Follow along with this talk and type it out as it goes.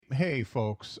Hey,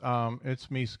 folks.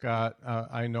 It's me, Scott.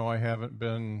 I know I haven't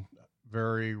been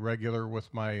very regular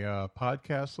with my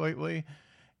podcast lately,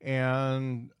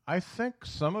 and I think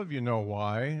some of you know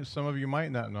why. Some of you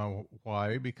might not know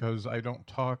why because I don't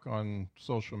talk on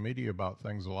social media about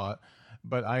things a lot.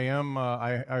 But I am.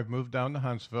 I've moved down to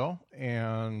Huntsville,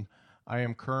 and I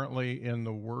am currently in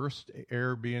the worst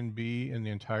Airbnb in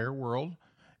the entire world,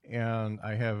 and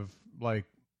I have like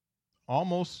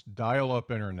almost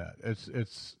dial-up internet.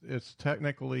 It's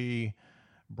technically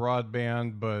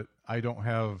broadband, but I don't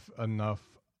have enough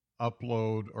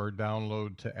upload or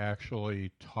download to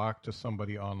actually talk to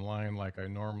somebody online like I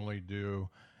normally do.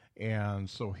 And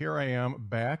so here I am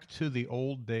back to the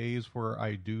old days where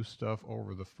I do stuff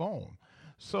over the phone.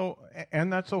 So,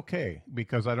 and that's okay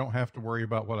because I don't have to worry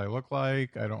about what I look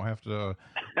like. I don't have to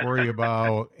worry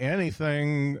about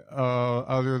anything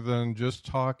other than just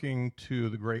talking to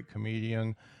the great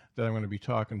comedian that I'm going to be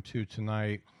talking to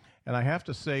tonight. And I have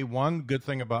to say, one good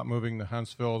thing about moving to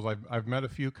Huntsville is I've met a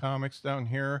few comics down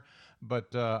here,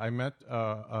 but I met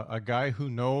a guy who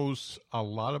knows a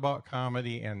lot about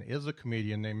comedy and is a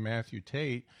comedian named Matthew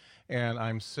Tate. And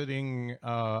I'm sitting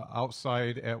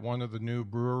outside at one of the new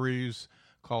breweries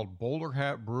called Boulder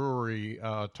Hat Brewery,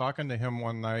 talking to him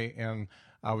one night, and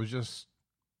I was just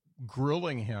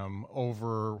grilling him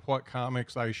over what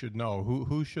comics I should know.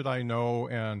 Who should I know,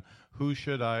 and who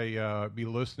should I be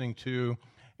listening to?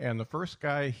 And the first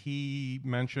guy he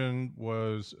mentioned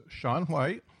was Shaun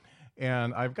White.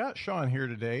 And I've got Shaun here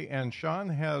today, and Shaun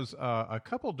has a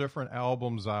couple different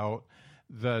albums out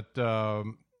that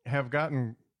have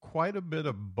gotten quite a bit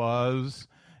of buzz,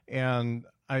 and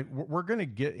we're going to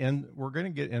get in. We're going to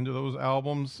get into those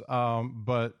albums,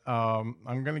 but I'm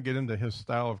going to get into his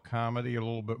style of comedy a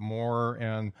little bit more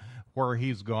and where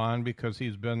he's gone because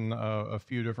he's been a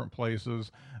few different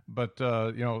places. But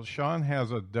Shaun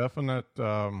has a definite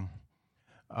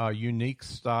unique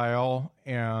style,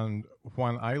 and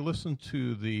when I listened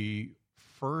to the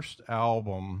first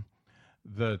album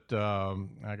that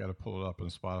I got to pull it up on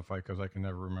Spotify because I can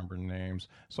never remember names.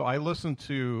 So I listened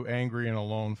to Angry and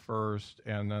Alone first,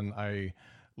 and then I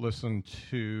listened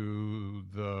to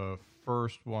the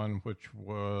first one, which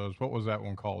was, what was that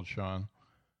one called, Shaun?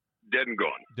 Dead and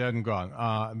Gone. Dead and Gone.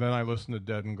 Then I listened to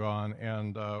Dead and Gone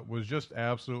and was just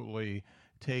absolutely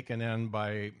taken in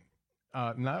by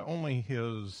not only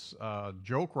his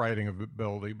joke writing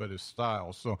ability, but his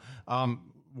style. So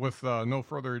with no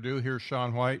further ado, here's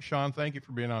Shaun White. Shaun, thank you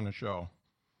for being on the show.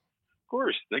 Of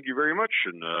course. Thank you very much.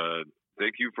 And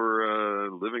thank you for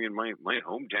living in my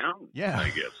hometown, Yeah. I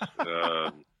guess.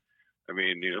 I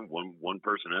mean, one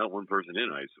person out, one person in,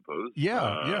 I suppose.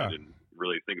 Yeah, yeah. I didn't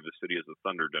really think of the city as a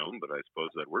Thunderdome, but I suppose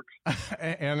that works.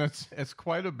 And it's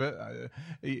quite a bit.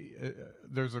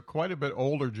 There's quite a bit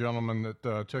older gentleman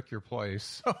that took your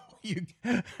place,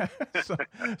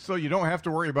 so you don't have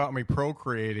to worry about me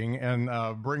procreating and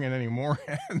bringing any more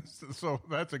in. So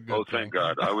that's a good. Oh, thank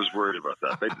God! I was worried about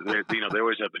that. They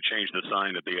always have to change the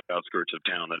sign at the outskirts of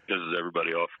town. That pisses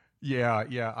everybody off. Yeah.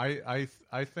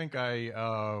 I think I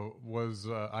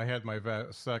I had my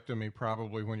vasectomy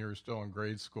probably when you were still in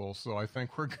grade school, so I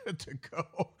think we're good to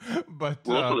go. But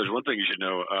also, there's one thing you should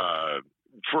know.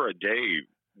 For a day,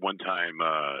 one time,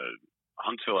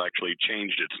 Huntsville actually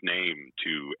changed its name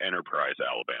to Enterprise,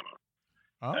 Alabama,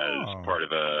 as part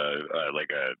of a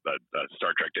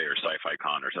Star Trek Day or Sci-Fi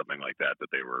Con or something like that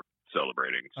they were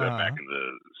celebrating. So back in the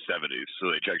 70s, so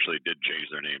they actually did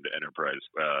change their name to Enterprise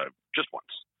just once.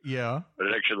 Yeah, but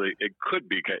it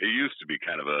used to be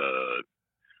kind of a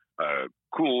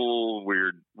cool,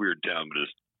 weird town, but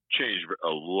it's changed a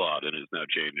lot and has now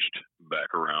changed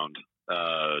back around.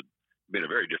 Been a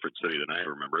very different city than I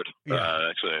remember it. Yeah.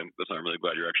 Actually, I'm really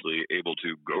glad you're actually able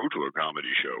to go to a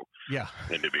comedy show. Yeah.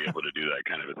 And to be able to do that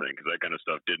kind of a thing, because that kind of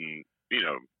stuff didn't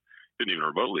even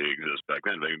remotely exist back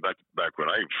then. I mean, back when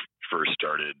I first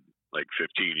started, like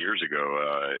 15 years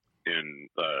ago, in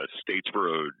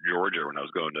Statesboro, Georgia, when I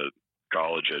was going to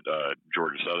college at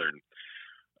Georgia Southern,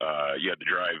 you had to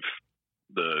drive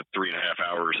the 3.5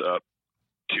 hours up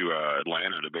to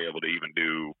Atlanta to be able to even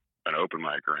do an open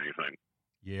mic or anything.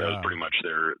 Yeah. That was pretty much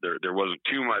there wasn't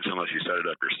too much unless you set it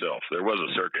up yourself. There was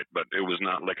a circuit, but it was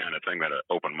not the kind of thing that an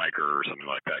open micer or something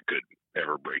like that could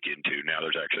ever break into. Now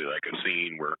there's actually like a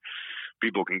scene where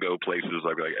people can go places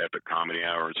like Epic Comedy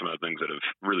Hour and some of the things that have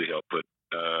really helped put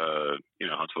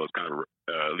Huntsville is kind of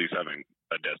at least having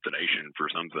a destination for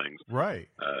some things. Right.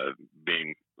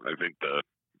 Being, I think, the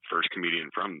first comedian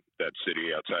from that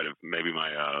city outside of maybe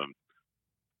I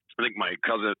think my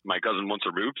cousin once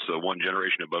removed, so one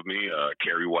generation above me,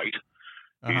 Carrie White,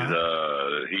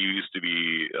 He used to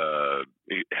be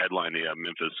he headlined the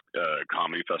Memphis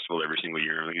Comedy Festival every single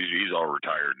year. He's all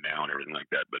retired now and everything like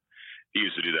that, but he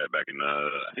used to do that back in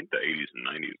I think the 80s and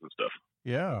 90s and stuff.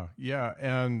 Yeah, yeah,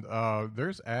 and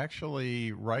there's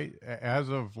actually as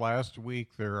of last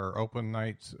week there are open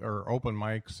nights or open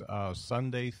mics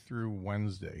Sunday through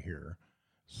Wednesday here.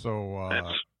 So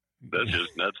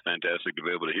that's fantastic to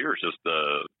be able to hear. It's just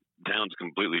the town's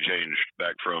completely changed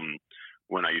back from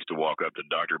when I used to walk up to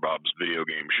Dr. Bob's video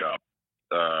game shop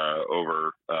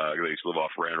over. They used to live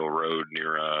off Randall Road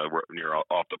near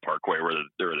off the Parkway where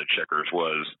the Checkers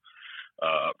was.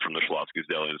 From the Schlotzsky's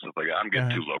Deli and stuff like that. I'm getting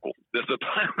too local.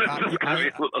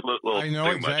 I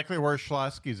know exactly where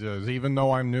Schlotzsky's is, even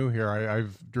though I'm new here.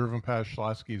 I've driven past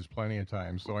Schlotzsky's plenty of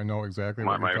times, so I know exactly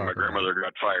what you're talking about. My grandmother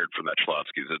got fired from that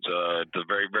Schlotzsky's. It's a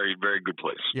very, very, very good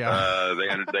place. Yeah. They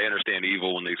understand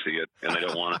evil when they see it, and they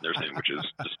don't want it in their sandwiches.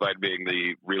 Despite being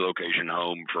the relocation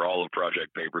home for all of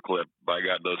Project Paperclip, by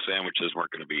God, those sandwiches weren't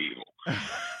going to be evil.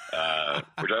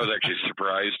 Which I was actually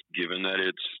surprised, given that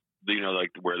it's, like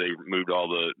where they moved all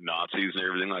the Nazis and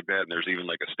everything like that. And there's even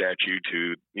like a statue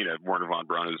to, Wernher von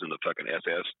Braun, who's in the fucking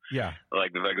SS. Yeah.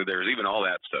 Like the fact that there's even all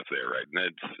that stuff there, right?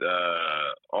 And it's,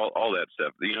 all that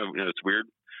stuff, it's weird.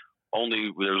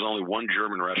 There was only one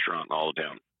German restaurant in all of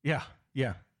town. Yeah.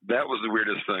 Yeah. That was the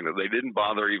weirdest thing, that they didn't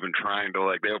bother even trying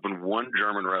to, they opened one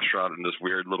German restaurant in this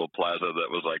weird little plaza that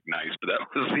was nice, but that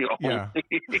was the only,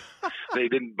 they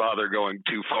didn't bother going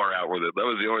too far out with it. That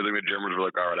was the only thing the Germans were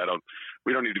like, all right,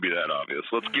 we don't need to be that obvious.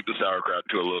 Let's keep the sauerkraut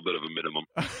to a little bit of a minimum.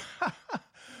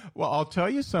 Well, I'll tell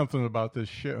you something about this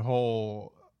shithole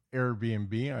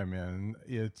Airbnb I'm in.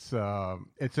 It's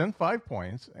in 5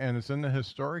 Points and it's in the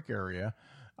historic area.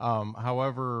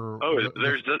 However, do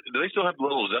they still have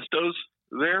little Zestos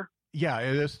there? Yeah,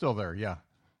 it is still there. Yeah.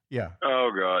 Yeah.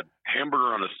 Oh God,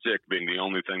 hamburger on a stick being the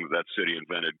only thing that city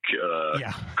invented,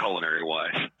 culinary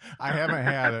wise. I haven't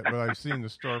had it, but I've seen the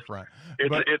storefront.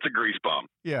 It's a grease bomb.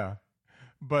 Yeah.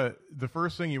 But the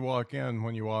first thing you walk in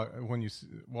the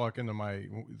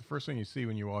first thing you see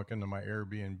when you walk into my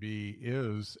Airbnb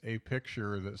is a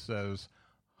picture that says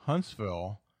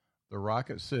Huntsville, the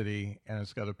Rocket City, and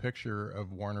it's got a picture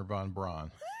of Wernher von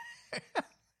Braun.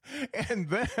 And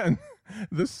then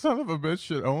this son of a bitch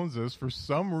that owns this, for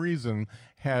some reason,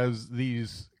 has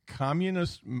these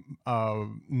communist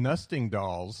nesting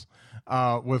dolls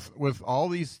with all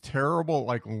these terrible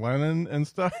Lenin and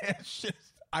stuff. It's just,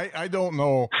 I don't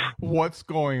know what's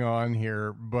going on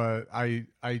here, but I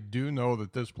do know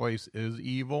that this place is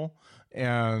evil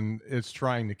and it's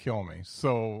trying to kill me.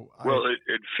 So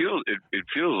it feels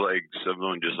like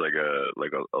someone just like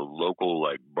a local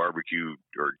barbecue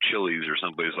or Chili's or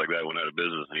someplace like that went out of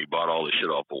business and he bought all the shit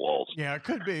off the walls. Yeah, it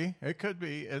could be.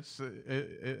 It's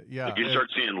yeah. If you start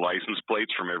seeing license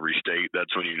plates from every state,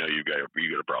 that's when you know you got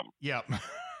a problem. Yeah.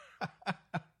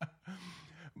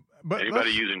 But anybody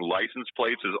using license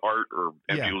plates as art or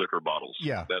empty liquor bottles,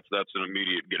 that's an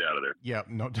immediate get out of there. Yeah,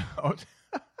 no doubt.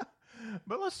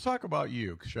 But let's talk about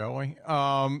you, shall we?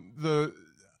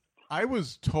 I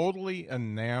was totally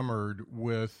enamored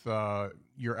with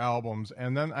your albums,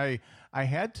 and then I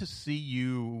had to see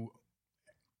you.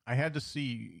 I had to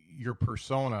see your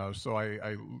persona, so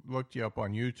I looked you up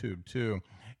on YouTube too,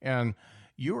 and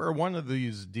you are one of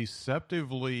these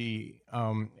deceptively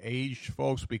aged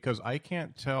folks, because I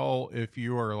can't tell if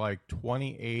you are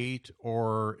 28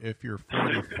 or if you're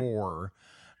 44,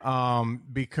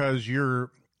 because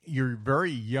you're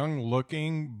very young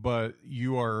looking, but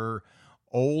you are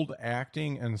old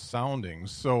acting and sounding.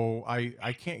 So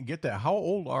I can't get that. How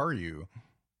old are you?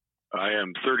 I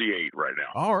am 38 right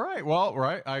now. All right. Well,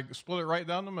 right. I split it right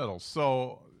down the middle.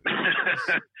 So.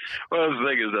 Well, the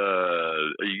thing is,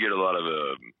 you get a lot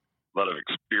of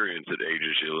experience that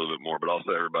ages you a little bit more, but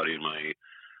also everybody in I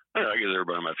guess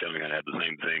everybody in my family kind of had the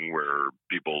same thing where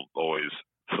people always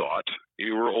thought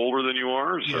you were older than you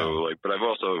are. So but I've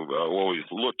also always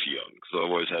looked young. So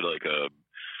I've always had a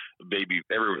baby.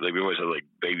 We always had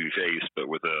baby face, but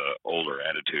with a older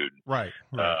attitude. Right.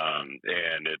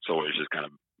 And it's always just kind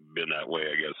of been that way,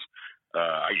 I guess.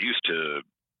 I used to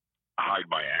hide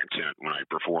my accent when I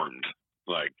performed,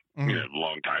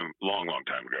 long time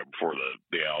ago, before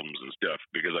the albums and stuff,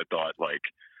 because I thought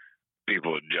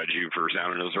people would judge you for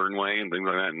sounding a certain way and things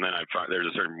like that. And then there's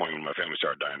a certain point when my family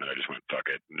started dying that I just went fuck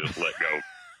it and just let go.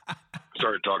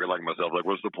 Started talking like myself,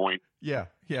 what's the point? Yeah.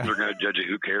 They're going to judge you.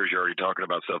 Who cares? You're already talking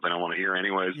about stuff they don't want to hear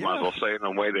anyways. Might as well say it in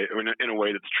a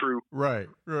way that's true. Right.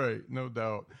 No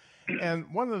doubt.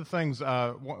 And one of the things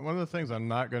I'm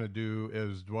not going to do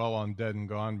is dwell on Dead and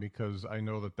Gone, because I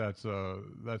know that that's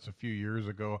a few years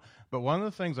ago. But one of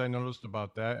the things I noticed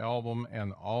about that album,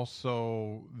 and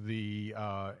also the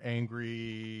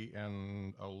Angry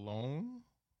and Alone,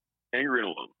 Angry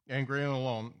and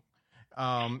Alone,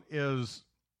 is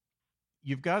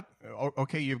you've got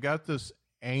this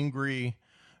angry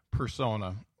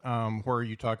persona, where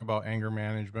you talk about anger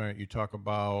management, you talk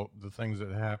about the things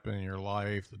that happen in your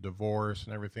life, the divorce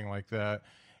and everything like that,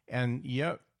 and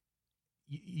yet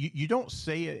you don't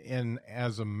say it in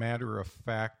as a matter of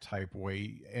fact type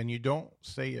way, and you don't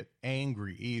say it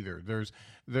angry either.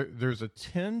 There's a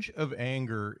tinge of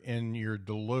anger in your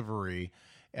delivery,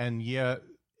 and yet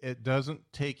it doesn't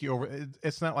take you over.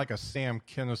 It's not like a Sam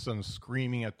Kinison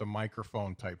screaming at the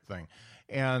microphone type thing.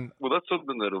 And well, that's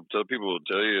something that people will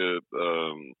tell you.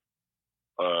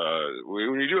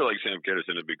 When you do it like Sam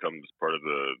Kinison, it becomes part of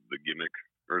the gimmick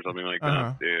or something like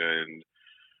that. And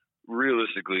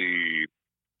realistically,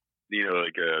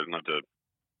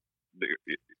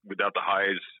 without the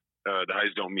highs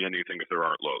don't mean anything if there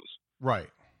aren't lows. Right.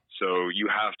 So you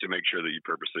have to make sure that you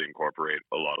purposely incorporate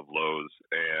a lot of lows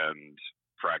and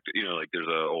practice. There's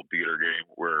an old theater game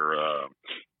where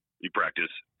you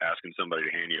practice asking somebody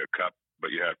to hand you a cup, but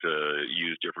you have to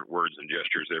use different words and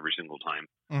gestures every single time.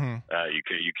 Mm-hmm. You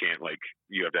can't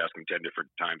you have to ask them 10 different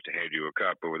times to hand you a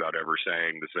cup, but without ever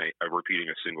saying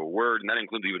repeating a single word, and that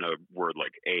includes even a word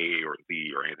like a or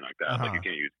the or anything like that. Like you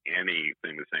can't use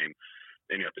anything the same,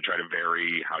 and you have to try to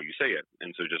vary how you say it.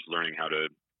 And so just learning how to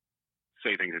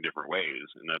say things in different ways,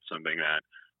 and that's something that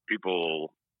people,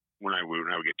 when I would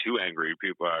get too angry,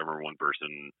 I remember one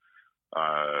person.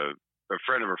 A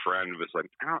friend of a friend was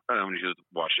like, when she just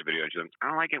watched a video, and she said,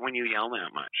 I don't like it when you yell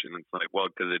that much. And it's like,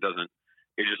 well, because it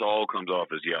just all comes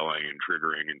off as yelling and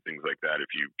triggering and things like that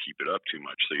if you keep it up too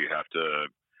much. So you have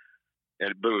to,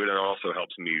 but it also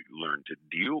helps me learn to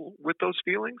deal with those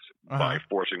feelings by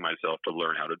forcing myself to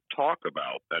learn how to talk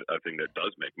about a thing that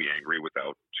does make me angry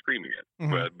without screaming it.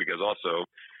 Mm-hmm. But because also,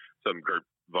 something Kurt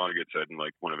Vonnegut said in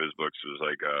one of his books was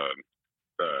like,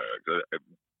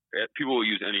 people will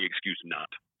use any excuse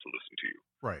not to listen to you.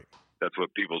 Right. That's what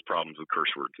people's problems with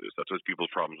curse words is. That's what people's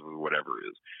problems with whatever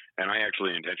is. And I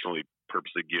actually intentionally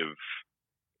purposely give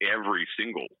every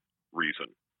single reason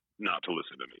not to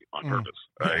listen to me on purpose.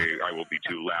 I will be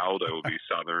too loud. I will be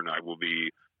Southern. I will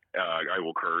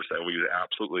curse. I will use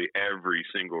absolutely every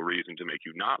single reason to make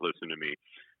you not listen to me,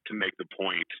 to make the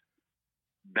point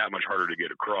that much harder to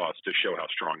get across, to show how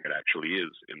strong it actually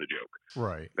is in the joke.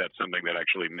 Right. That's something that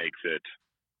actually makes it,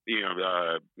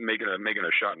 making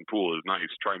a shot in pool is nice.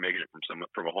 Try making it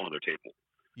from a whole other table.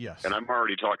 Yes. And I'm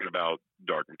already talking about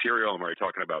dark material. I'm already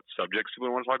talking about subjects we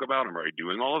want to talk about. I'm already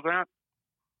doing all of that.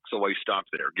 So why stop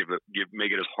there?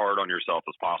 Make it as hard on yourself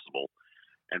as possible.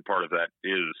 And part of that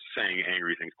is saying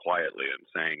angry things quietly and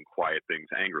saying quiet things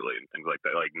angrily and things like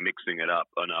that, like mixing it up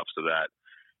enough so that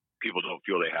people don't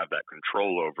feel they have that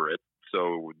control over it.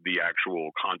 So the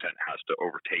actual content has to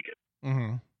overtake it.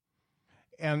 Mm-hmm.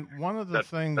 And one of the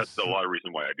things... That's a lot of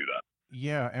reason why I do that.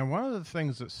 Yeah, and one of the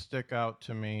things that stick out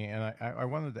to me, and I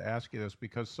wanted to ask you this,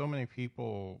 because so many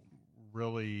people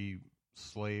really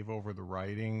slave over the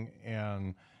writing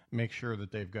and make sure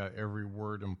that they've got every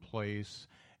word in place.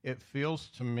 It feels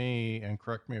to me, and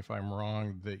correct me if I'm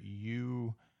wrong, that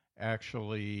you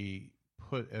actually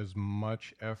put as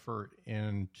much effort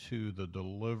into the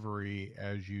delivery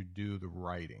as you do the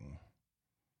writing.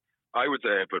 I would say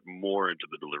I put more into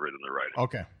the delivery than the writing.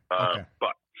 Okay.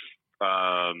 But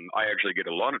I actually get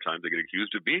a lot of times I get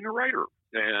accused of being a writer,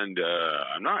 and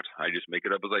I'm not. I just make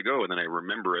it up as I go, and then I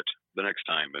remember it the next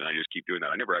time, and I just keep doing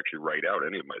that. I never actually write out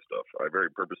any of my stuff. I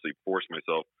very purposely force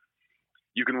myself.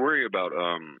 You can worry about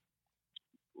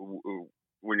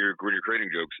when you're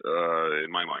creating jokes.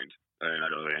 In my mind, and I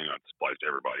don't think that applies to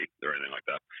everybody or anything like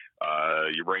that.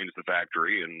 Your brain is the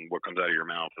factory, and what comes out of your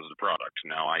mouth is the product.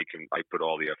 Now I put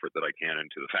all the effort that I can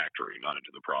into the factory, not into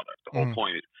the product. The whole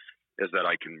point is that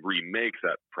I can remake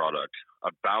that product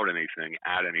about anything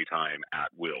at any time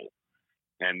at will,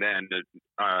 and then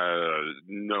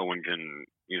no one can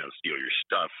steal your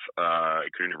stuff. I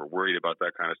could have never worried about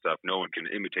that kind of stuff. No one can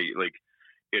imitate. Like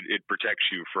it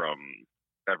protects you from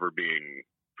ever being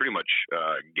pretty much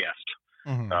guessed.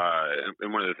 Mm-hmm.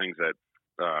 And one of the things that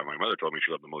my mother told me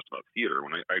she loved the most about theater,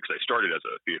 when I started as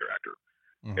a theater actor,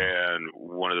 and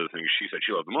one of the things she said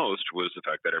she loved the most was the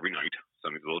fact that every night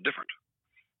something's a little different.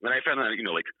 And I found that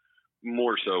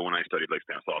more so when I studied like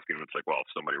Stanislavski, and it's like, well, if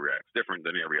somebody reacts different,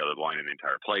 then every other line in the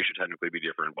entire play should technically be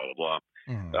different, blah blah blah.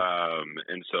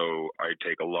 And so I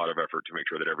take a lot of effort to make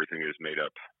sure that everything is made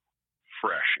up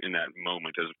fresh in that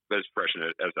moment, as fresh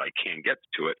as I can get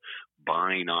to it,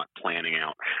 by not planning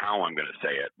out how I'm going to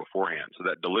say it beforehand. So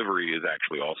that delivery is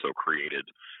actually also created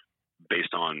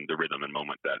based on the rhythm and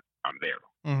moment that I'm there.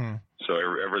 Mm-hmm. So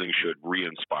everything should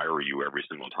re-inspire you every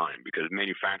single time, because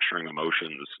manufacturing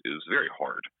emotions is very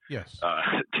hard. Yes.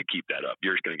 To keep that up.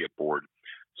 You're just going to get bored.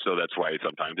 So that's why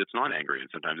sometimes it's not angry and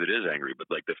sometimes it is angry, but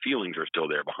like the feelings are still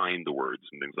there behind the words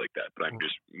and things like that. But I'm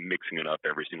just mixing it up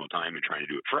every single time and trying to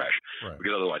do it fresh, right.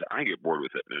 Because otherwise I get bored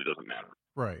with it and it doesn't matter.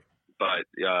 Right. But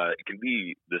it can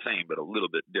be the same, but a little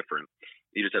bit different.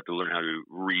 You just have to learn how to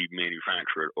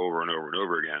remanufacture it over and over and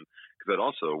over again. Because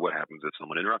also, what happens if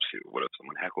someone interrupts you? What if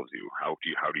someone heckles you? How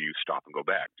do you stop and go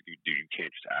back? You can't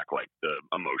just act like the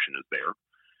emotion is there.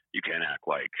 You can't act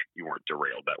like you weren't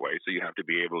derailed that way. So you have to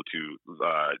be able to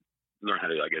learn how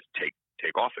to, I guess,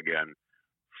 take off again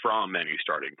from any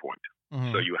starting point.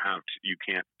 Mm-hmm. So you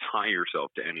can't tie yourself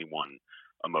to any one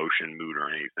emotion, mood, or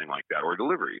anything like that, or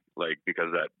delivery,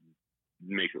 because that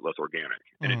makes it less organic.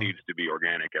 And Mm-hmm. it needs to be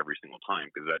organic every single time,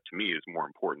 because that to me is more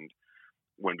important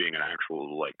when being an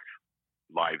actual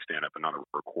live stand-up and not a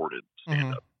recorded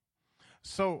stand-up. Mm-hmm.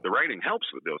 So the writing helps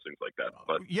with those things like that,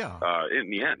 but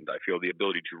in the end, I feel the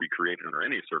ability to recreate it under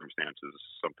any circumstances is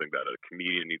something that a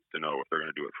comedian needs to know if they're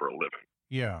going to do it for a living.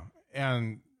 Yeah,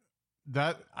 and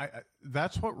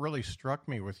that's what really struck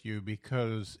me with you,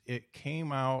 because it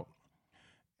came out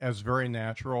as very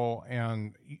natural,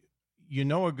 and you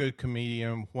know a good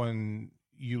comedian when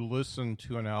you listen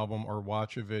to an album or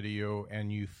watch a video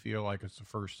and you feel like it's the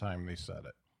first time they said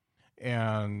it,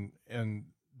 and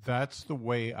that's the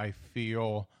way I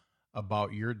feel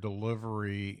about your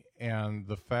delivery, and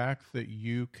the fact that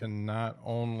you can not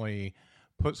only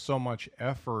put so much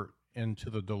effort into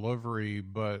the delivery,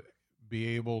 but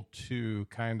be able to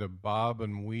kind of bob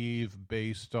and weave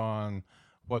based on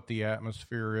what the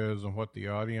atmosphere is and what the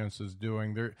audience is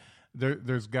doing.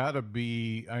 There's got to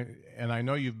be, and I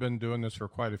know you've been doing this for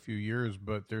quite a few years,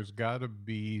 but there's got to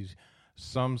be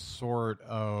some sort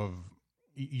of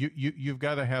you've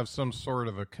got to have some sort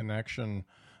of a connection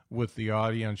with the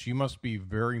audience. You must be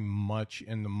very much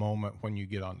in the moment when you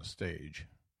get on the stage.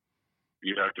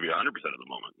 You have to be 100% in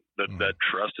the moment. That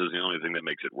trust is the only thing that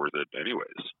makes it worth it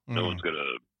anyways. No one's going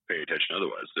to pay attention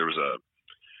otherwise. There was a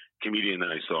comedian that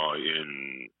I saw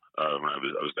in when I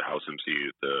was the house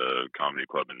MC at the comedy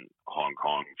club in Hong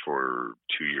Kong for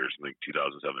 2 years, I think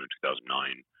 2007 and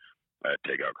 2009. At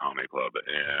Takeout Comedy Club,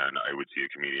 and I would see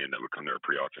a comedian that would come there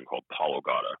pretty often called Paulo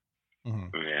Gata. Mm-hmm.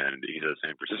 And he's a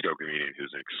San Francisco comedian who's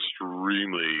an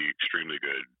extremely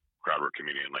good crowd work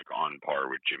comedian, on par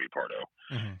with Jimmy Pardo,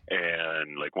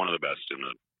 and one of the best in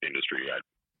the industry at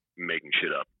making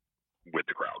shit up with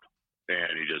the crowd.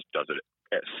 And he just does it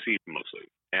seamlessly.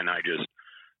 And I just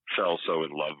fell so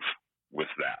in love with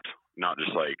that. Not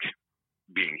just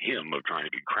being him of trying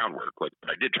to do crowd work.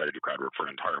 I did try to do crowd work for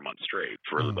an entire month straight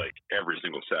for every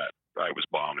single set. I was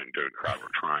bombing doing crowd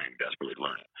work, trying desperately to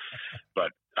learn it.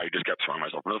 But I just kept throwing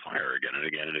myself in the fire again and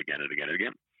again and again and again and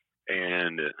again.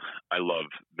 And I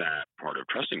love that part of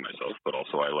trusting myself, but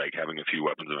also I like having a few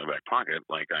weapons in my back pocket,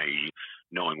 i.e.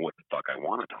 knowing what the fuck I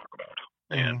want to talk about.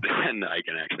 And then I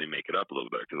can actually make it up a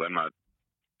little bit, because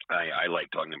I like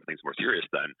talking about things more serious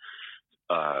than,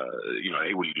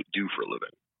 hey, what do you do for a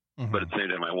living? But at the same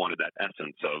time, I wanted that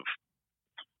essence of,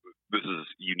 this is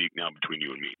unique now between you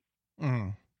and me.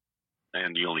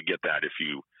 And you only get that if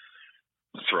you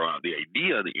throw out the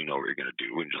idea that you know what you're going to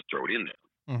do and just throw it in there.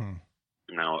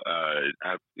 Now,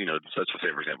 let's say,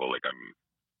 for example,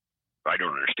 I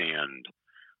don't understand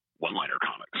one-liner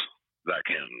comics that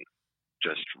can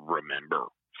just remember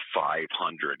 500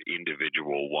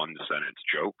 individual one-sentence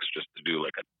jokes just to do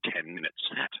a 10-minute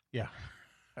set. Yeah.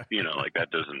 That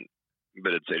doesn't.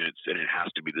 But it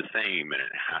has to be the same,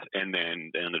 and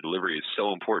then the delivery is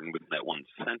so important within that one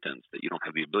sentence that you don't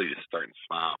have the ability to start and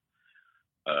stop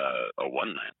a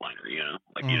one-liner.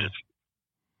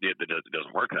 It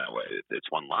doesn't work that way.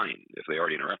 It's one line. If they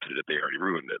already interrupted it, they already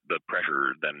ruined it. The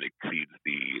pressure then exceeds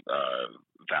the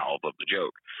valve of the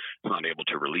joke. It's not able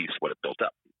to release what it built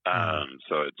up.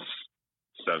 So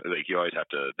you always have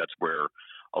to. That's where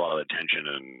a lot of the tension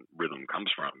and rhythm comes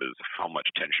from, is how much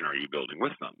tension are you building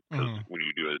with them? Because when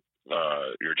you do it,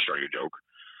 you're starting a joke,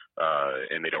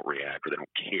 and they don't react or they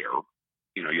don't care.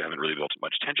 You haven't really built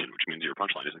much tension, which means your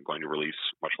punchline isn't going to release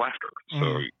much laughter.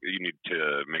 So you need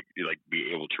to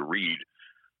be able to read,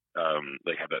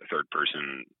 have that third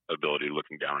person ability,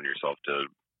 looking down on yourself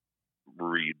to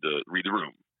read the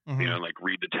room.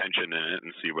 Read the tension in it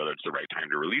and see whether it's the right time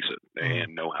to release it,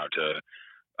 and know how to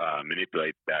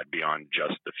manipulate that beyond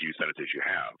just the few sentences you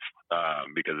have.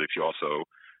 Because if you also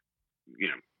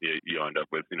you end up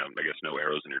with, I guess no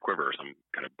arrows in your quiver or some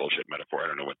kind of bullshit metaphor. I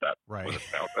don't know what that was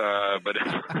about. But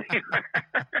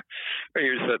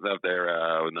you're sitting up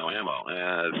there with no ammo.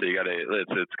 So you got to,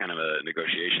 it's kind of a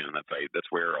negotiation. And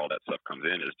that's where all that stuff comes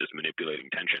in, is just manipulating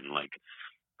tension. Like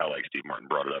how Steve Martin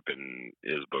brought it up in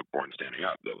his book, Born Standing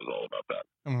Up. That was all about that.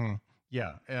 Mm-hmm.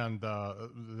 Yeah, and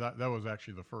that was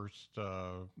actually the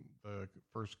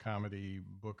first comedy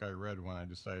book I read when I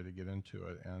decided to get into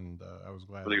it, and I was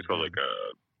glad. I think it's called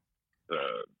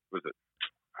was it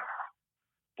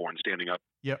Born Standing Up?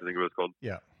 Yeah, I think it was called.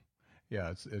 Yeah,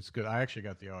 it's good. I actually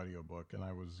got the audiobook, and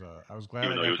I was glad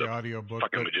I got the audiobook.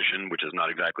 Fucking magician, which is not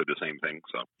exactly the same thing.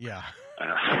 So yeah,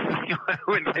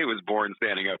 when he was born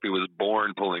standing up, he was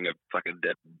born pulling a fucking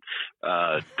dead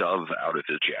dove out of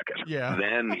his jacket. Yeah.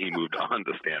 Then he moved on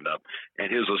to stand up, and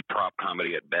his was prop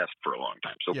comedy at best for a long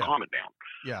time. So calm it down.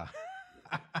 Yeah.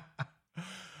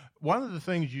 One of the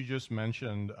things you just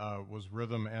mentioned was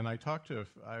rhythm, and I've talked to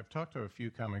a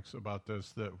few comics about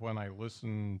this, that when I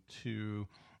listen to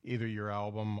either your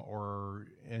album or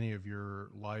any of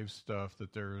your live stuff,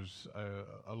 that there's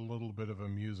a little bit of a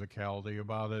musicality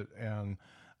about it, and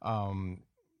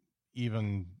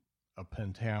even a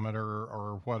pentameter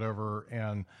or whatever.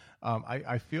 And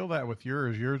I feel that with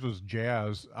yours. Yours was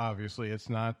jazz. Obviously, it's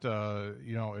not.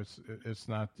 It's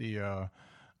not the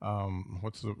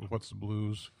what's the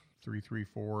blues 3-3-4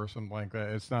 or something like that.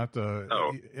 It's not the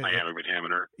Miami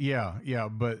pentameter. Yeah,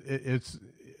 but it's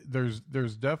there's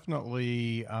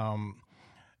definitely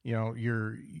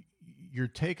you're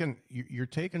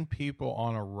taking people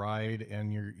on a ride,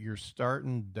 and you're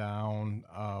starting down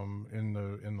in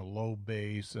the low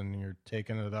bass, and you're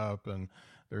taking it up, and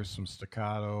there's some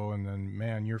staccato, and then,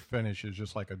 man, your finish is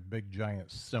just like a big giant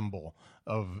cymbal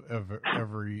of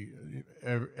every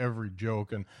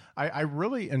joke, and I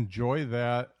really enjoy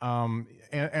that.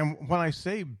 And when I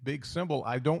say big cymbal,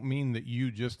 I don't mean that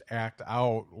you just act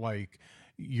out like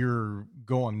you're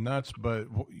going nuts, but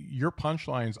your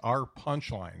punchlines are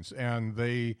punchlines, and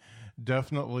they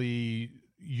definitely,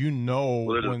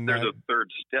 there's a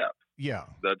third step. Yeah,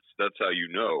 that's how you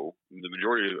know. The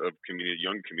majority of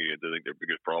young comedians, I think their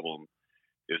biggest problem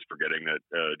is forgetting that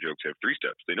jokes have 3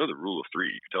 steps. They know the rule of 3.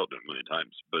 You can tell it a million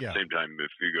times, but at the same time,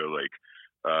 if you go like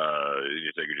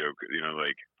you take a joke,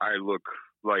 like, I look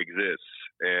like this,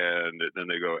 and then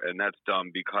they go, and that's dumb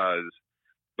because.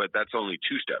 But that's only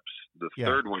 2 steps. The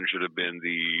third one should have been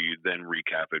then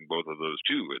recapping both of those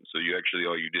 2. And so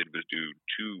all you did was do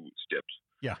 2 steps.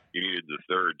 Yeah. You needed the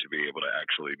third to be able to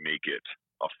actually make it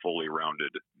a fully rounded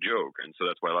joke. And so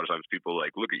that's why a lot of times people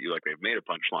look at you like they've made a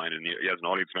punchline, and as an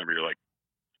audience member, you're like,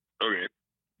 okay,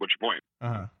 what's your point?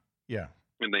 Yeah.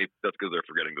 And that's because they're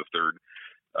forgetting the third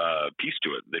piece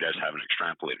to it. They just haven't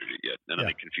extrapolated it yet. And then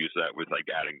they confuse that with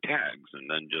adding tags, and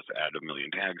then just add a million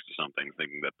tags to something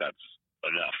thinking that that's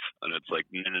enough. And it's like,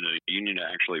 no, you need to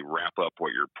actually wrap up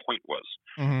what your point was.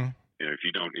 Mm-hmm. If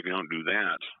you don't do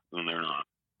that, then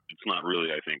it's not really,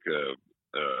 I think,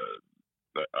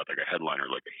 like a headliner,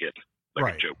 like a hit,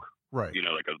 like a joke, right?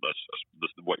 Like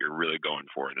what you're really going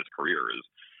for in this career is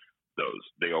those.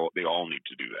 They all need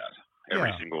to do that.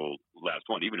 Every single last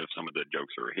one, even if some of the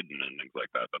jokes are hidden and things like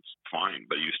that, that's fine.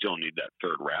 But you still need that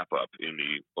third wrap up in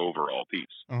the overall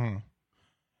piece. Mm-hmm.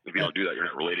 If you don't do that, you're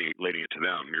not relating it to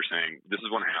them. You're saying, this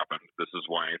is what happened. This is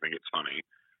why I think it's funny.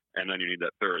 And then you need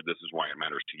that third, this is why it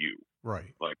matters to you. Right.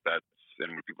 Like that's,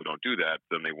 and when people don't do that,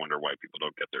 then they wonder why people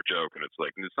don't get their joke. And it's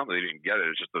like, it's not that they didn't get it.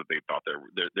 It's just that they thought there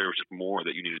was just more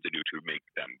that you needed to do to make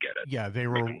them get it. Yeah, they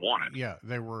were want it. Yeah,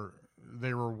 they were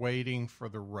waiting for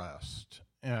the rest.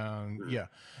 And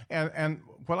and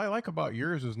what I like about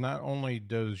yours is not only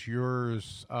does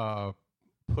yours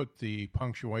put the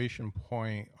punctuation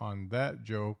point on that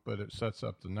joke, but it sets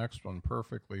up the next one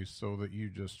perfectly so that you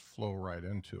just flow right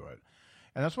into it.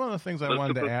 And that's one of the things I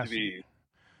wanted to ask you.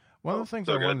 One of the things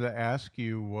I wanted to ask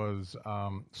you was,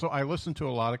 so I listened to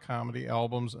a lot of comedy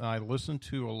albums, and I listened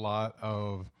to a lot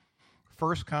of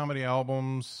first comedy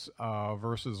albums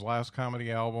versus last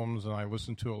comedy albums, and I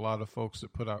listened to a lot of folks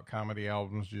that put out comedy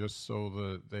albums just so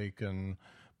that they can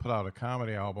put out a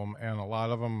comedy album, and a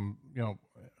lot of them,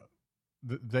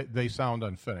 they sound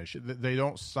unfinished. They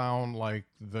don't sound like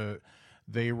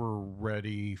they were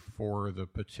ready for the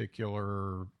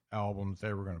particular albums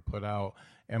they were going to put out.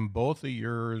 And both of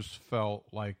yours felt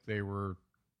like they were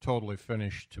totally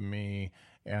finished to me,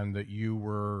 and that you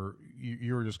were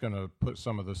just going to put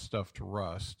some of this stuff to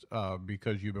rust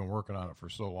because you've been working on it for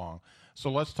so long.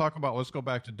 So let's go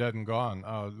back to Dead and Gone.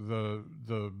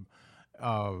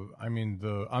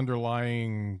 The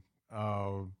underlying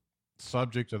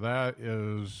subject of that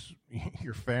is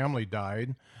your family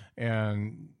died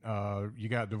and you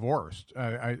got divorced.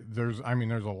 There's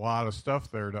a lot of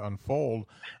stuff there to unfold,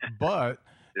 but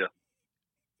Yeah.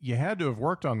 you had to have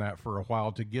worked on that for a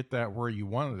while to get that where you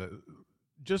wanted it.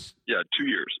 Just 2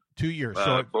 years. 2 years.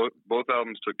 So both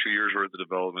albums took 2 years worth of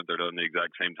development. They're done the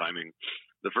exact same timing.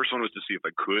 The first one was to see if I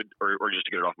could, or just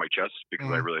to get it off my chest, because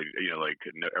I really,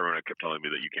 everyone kept telling me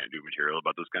that you can't do material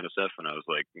about this kind of stuff, and I was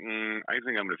like, I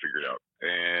think I'm going to figure it out.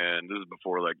 And this is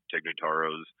before like Tig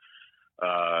Notaro's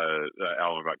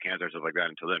album about cancer and stuff like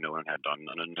that. Until then, no one had done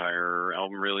an entire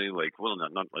album really, like, well,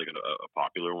 not like a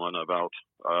popular one about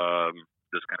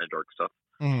this kind of dark stuff.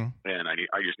 Mm-hmm. And I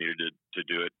just needed to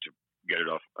do it to get it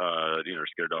off,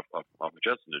 just get it off my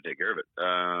chest and to take care of it.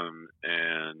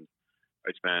 And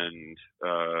I spend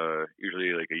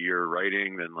usually like a year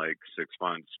writing, then like 6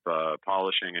 months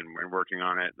polishing and working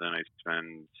on it. Then I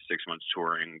spend 6 months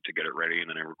touring to get it ready, and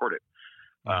then I record it.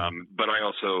 But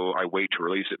I wait to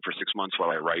release it for 6 months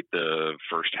while I write the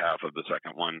first half of the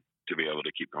second one to be able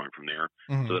to keep going from there,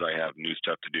 so that I have new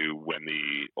stuff to do when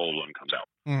the old one comes out.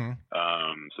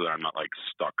 So that I'm not like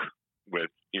stuck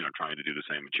with trying to do the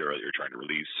same material that you're trying to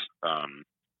release.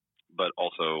 But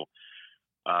also,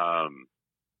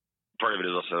 part of it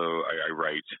is also I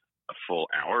write a full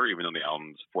hour, even though the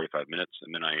album's 45 minutes,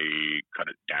 and then I cut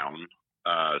it down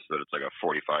so that it's like a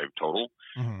 45 total.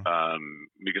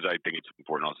 Because I think it's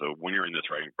important also when you're in this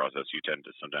writing process, you tend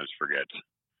to sometimes forget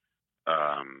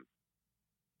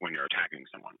when you're attacking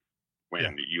someone,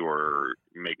 when you're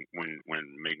making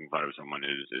making fun of someone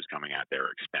is coming at their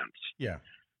expense. Yeah.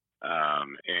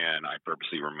 And I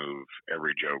purposely remove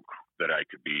every joke that I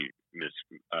could be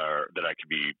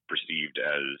perceived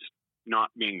as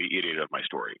not being the idiot of my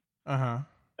story.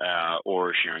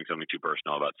 Or sharing something too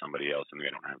personal about somebody else, and they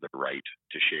don't have the right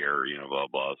to share, blah,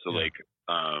 blah. So,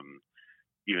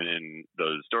 even in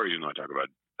those stories, I talk about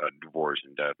divorce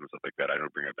and death and stuff like that, I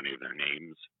don't bring up any of their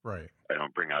names. Right. I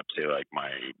don't bring up, say, like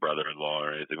my brother-in-law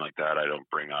or anything like that. I don't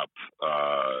bring up,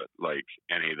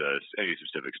 any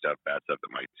specific stuff, bad stuff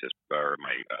that my sister or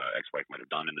my ex-wife might have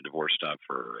done in the divorce stuff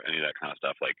or any of that kind of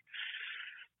stuff. Like,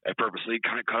 I purposely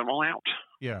kind of cut them all out.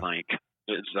 Yeah. Like,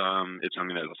 it's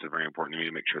something that's also very important to me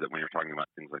to make sure that when you're talking about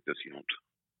things like this, you don't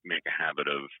make a habit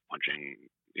of punching,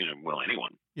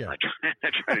 anyone. Yeah. I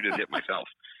try to just hit myself.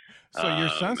 So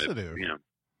you're sensitive.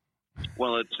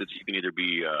 Well, it's you can either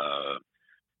be,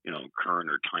 current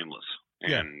or timeless,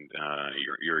 and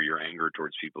your anger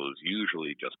towards people is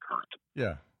usually just current.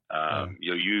 Yeah.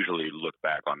 You'll usually look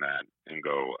back on that and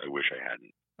go, I wish I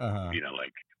hadn't,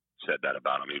 said that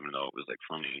about him, even though it was like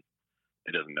funny.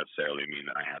 It doesn't necessarily mean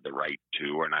that I had the right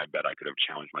to, and I bet I could have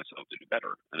challenged myself to do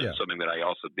better. And it's something that I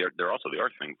also, there are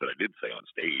things that I did say on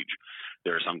stage.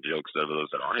 There are some jokes of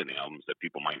those that aren't in the albums that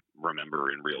people might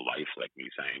remember in real life, like me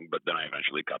saying, but then I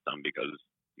eventually cut them because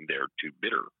they're too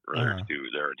bitter or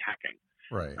they're attacking.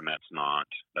 Right. And that's not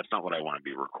what I want to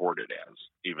be recorded as,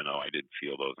 even though I did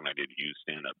feel those and I did use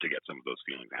stand up to get some of those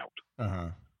feelings out.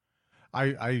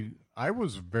 I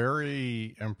was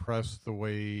very impressed the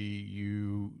way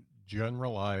you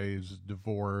generalize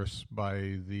divorce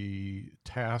by the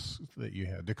tasks that you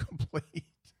had to complete.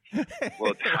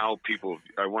 Well, it's how people.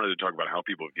 I wanted to talk about how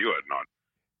people view it.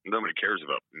 Nobody cares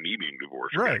about me being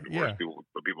divorced. Right. Divorced.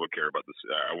 People care about this.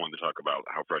 I wanted to talk about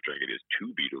how frustrating it is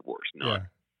to be divorced.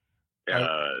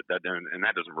 That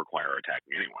doesn't require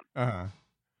attacking anyone.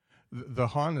 The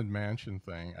haunted mansion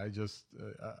thing, I just,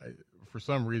 for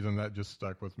some reason that just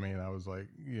stuck with me, and I was like,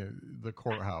 the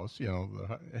courthouse,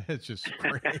 it's just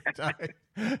great.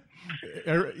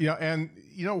 And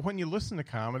when you listen to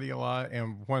comedy a lot,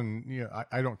 and when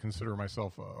I don't consider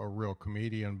myself a real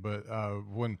comedian, but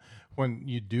when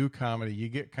you do comedy, you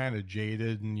get kind of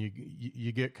jaded, and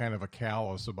you get kind of a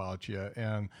callous about you,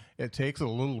 and it takes a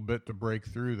little bit to break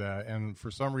through that. And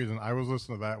for some reason, I was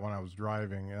listening to that when I was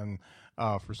driving, and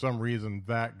for some reason,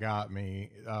 that got me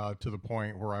to the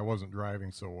point where I wasn't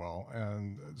driving so well,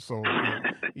 and so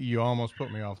you almost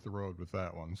put me off the road with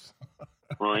that one.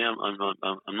 Well,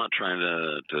 I'm not trying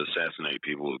to assassinate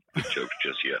people with jokes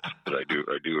just yet, but I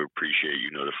do appreciate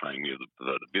you notifying me of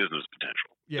the business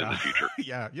potential in the future.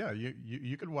 Yeah.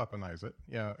 You could weaponize it.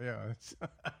 Yeah.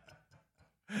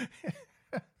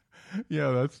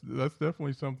 That's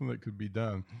definitely something that could be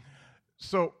done.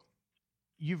 So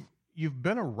you've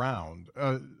been around,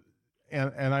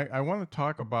 and I want to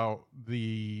talk about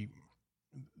the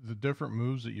different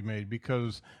moves that you made,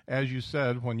 because as you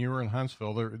said, when you were in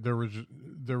Huntsville,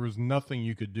 there was nothing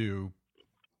you could do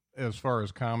as far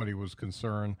as comedy was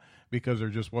concerned, because there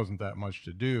just wasn't that much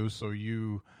to do. So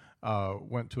you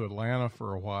went to Atlanta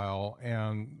for a while,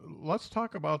 and let's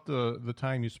talk about the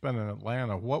time you spent in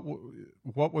Atlanta. What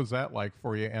was that like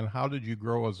for you, and how did you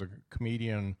grow as a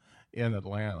comedian in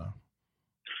Atlanta?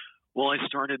 Well, I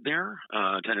started there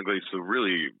technically. So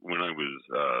really, when I was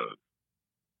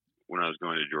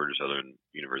going to Georgia Southern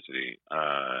University,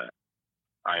 I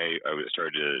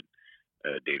started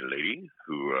to date a lady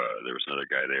who there was another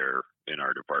guy there in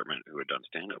our department who had done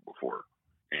stand up before,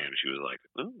 and she was like,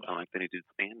 "Oh, I like that he did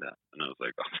stand up," and I was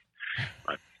like, "Oh,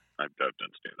 I've done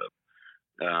stand up,"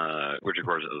 which of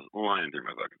course is lying through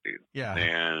my fucking teeth. Yeah.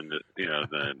 And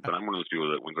but I'm one of those people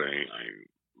that once I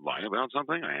lie about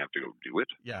something, I have to go do it.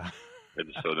 Yeah.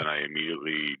 And so then I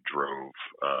immediately drove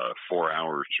 4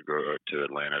 hours to go to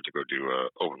Atlanta to go do a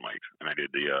open mic, and I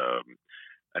did the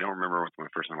I don't remember what my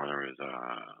first one was.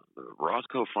 The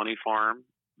Roscoe Funny Farm,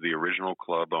 the original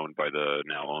club owned by the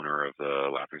now owner of the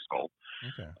Laughing Skull,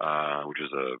 Okay. which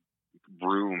is a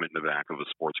room in the back of a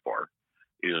sports bar.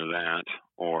 Either that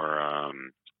or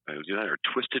it was either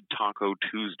Twisted Taco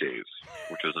Tuesdays,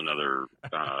 which is another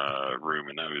room,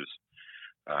 and that was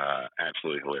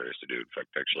absolutely hilarious to do. In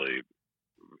fact, actually,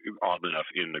 oddly enough,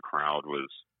 in the crowd was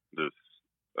this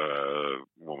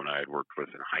woman I had worked with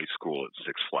in high school at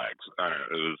Six Flags. I don't know,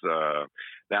 it was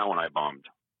that one I bombed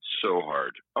so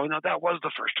hard. Oh no, that was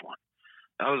the first one.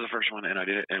 That was the first one, and I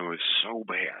did it, and it was so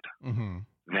bad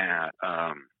that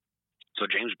so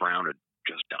James Brown had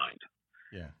just died.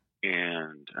 Yeah.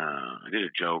 And I did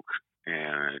a joke,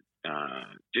 and it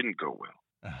didn't go well,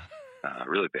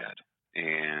 really bad.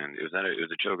 And it was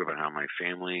a joke about how my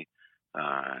family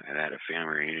had a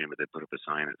family reunion, but they put up a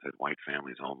sign that said "white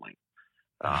families only."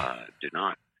 Did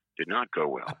not go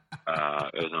well.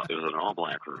 It was an all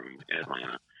black room in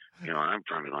Atlanta. You know, I'm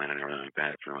from Atlanta and everything like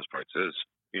that for the most part. So it's,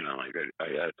 you know, like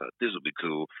I thought this would be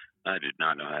cool. I did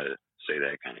not know how to say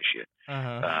that kind of shit.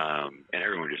 And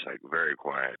everyone just like very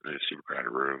quiet in a super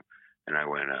crowded room. And I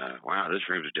went, wow, this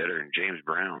room's deader than James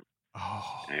Brown.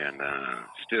 Oh. And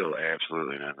still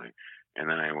absolutely nothing. And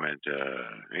then I went,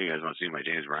 hey, you guys want to see my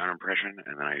James Brown impression?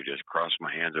 And then I just crossed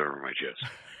my hands over my chest.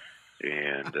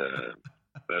 And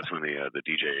that's when the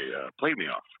DJ played me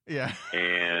off. Yeah.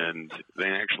 And they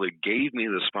actually gave me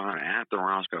the spot at the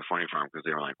Roscoe Funny Farm because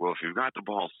they were like, well, if you've got the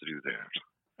balls to do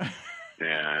that,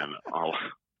 then I'll.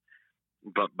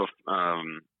 But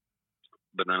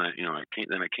then I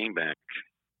came back,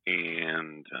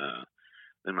 and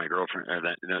then my girlfriend,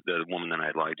 the woman that I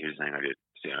had lied to saying I did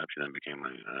stand up, she then became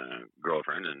my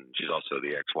girlfriend, and she's also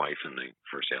the ex-wife in the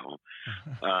first album.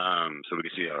 So we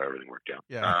can see how everything worked out.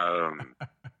 Yeah.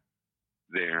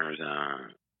 There's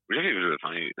which I think was really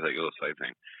funny, like a little side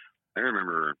thing. I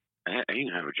remember I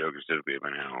even have a joke specifically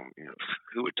about how, you know,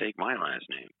 who would take my last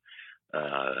name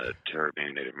to her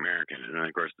being Native American. And then,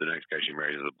 of course, the next guy she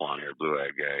married is a blonde-haired,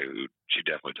 blue-eyed guy who she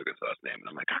definitely took his last name. And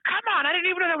I'm like, oh, come on, I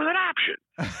didn't even know that was an option.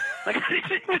 Like,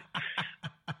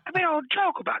 I made a whole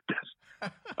joke about this.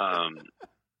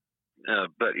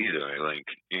 But either way, like,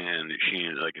 and she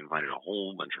like invited a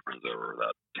whole bunch of friends over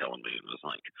without telling me. It was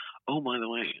like, oh, by the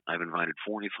way, I've invited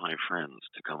 45 friends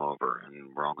to come over,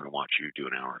 and we're all going to watch you do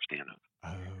an hour of stand-up.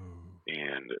 Oh.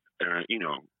 And you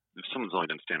know, if someone's only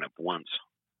done stand-up once,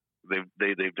 they've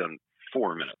done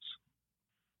 4 minutes,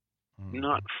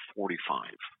 not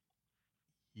 45.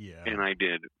 Yeah. And I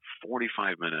did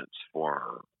 45 minutes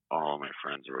for all my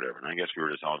friends or whatever. And I guess we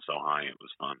were just all so high, it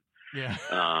was fun. Yeah.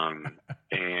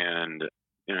 And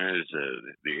you know, it's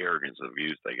the arrogance of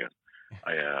youth, I guess.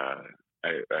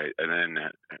 And then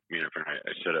me and a friend,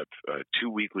 I set up 2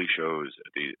 weekly shows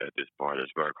at this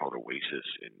bar called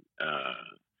Oasis in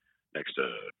next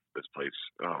to this place.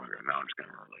 Oh my god, now I'm just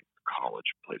gonna remember like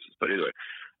college places. But anyway,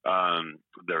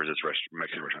 there was this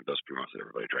Mexican restaurant, Dos Primos, that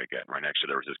everybody drank at. And right next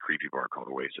to there was this creepy bar called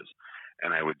Oasis,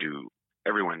 and I would do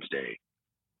every Wednesday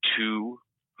 2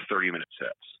 30-minute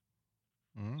sets.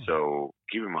 So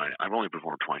keep in mind, I've only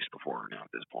performed twice before now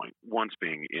at this point. Once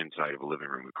being inside of a living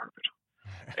room with carpet,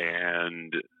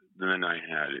 and then I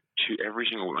had every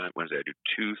single Wednesday I do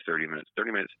 2 30 minutes,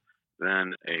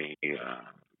 then a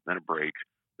break,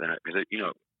 because you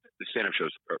know the stand-up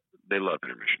shows they love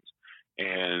intermissions,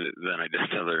 and then I did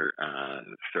another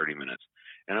 30 minutes,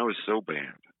 and I was so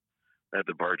bad that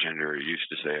the bartender used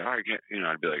to say, "Oh, I can't," you know,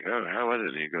 I'd be like, "Oh, how was it?"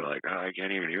 And he'd go like, "Oh, I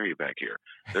can't even hear you back here.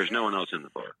 There's no one else in the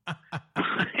bar."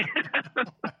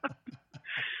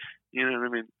 You know what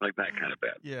I mean? Like that kind of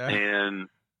bad. Yeah. And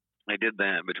I did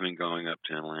that between going up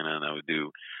to Atlanta, and I would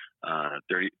do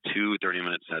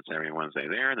 30-minute sets every Wednesday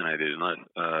there. And then I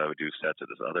would do sets at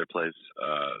this other place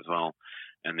as well,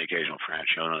 and the occasional frat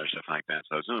show and other stuff like that.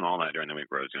 So I was doing all that during the week,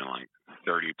 where I was doing like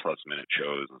 30-plus minute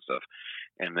shows and stuff,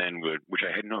 and then which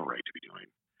I had no right to be doing.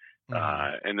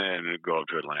 And then go up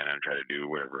to Atlanta and try to do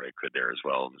whatever I could there as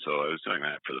well. And so I was doing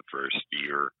that for the first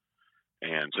year.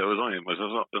 And so it was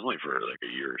only for like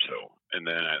a year or so. And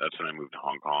then that's when I moved to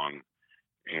Hong Kong.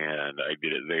 And I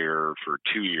did it there for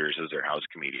 2 years as their house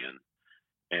comedian.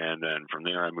 And then from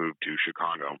there, I moved to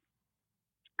Chicago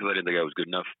because I didn't think I was good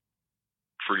enough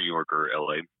for New York or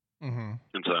LA.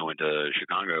 And so I went to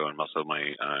Chicago, and also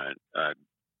my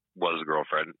was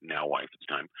girlfriend, now wife at the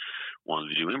time, wanted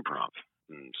to do improv.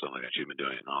 And so like she'd been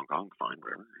doing it in Hong Kong, fine,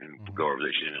 whatever, and go over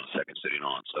there. She didn't know Second City and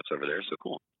all that stuff's over there, so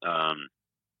cool.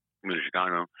 Moved to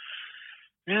Chicago,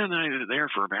 and I did it there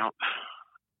for about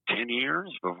 10 years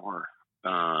before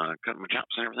cutting my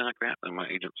chops and everything like that. And my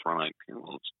agents were like,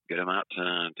 well, let's get him out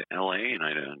to LA, and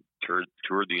I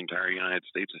toured the entire United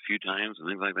States a few times and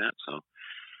things like that. So,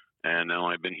 and now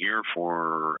I've been here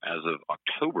for, as of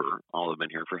October, I've been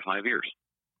here for 5 years.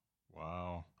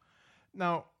 Wow.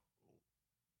 Now,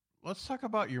 let's talk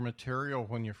about your material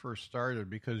when you first started,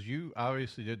 because you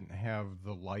obviously didn't have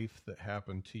the life that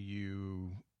happened to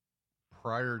you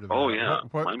prior to that. Oh yeah,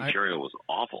 my material was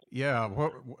awful. Yeah,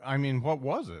 what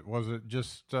was it? Was it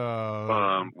just? We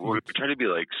tried to be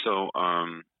like so.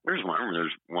 There's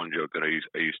one joke that I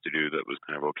used to do that was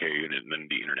kind of okay, and then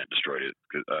the internet destroyed it.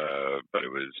 But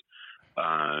it was,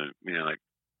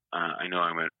 I know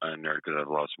I'm a nerd because I've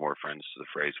lost more friends to the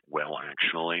phrase "well,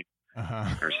 actually."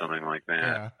 Or something like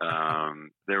that. Yeah.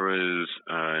 There was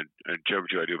a joke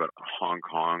I do about Hong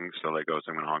Kong. So like I was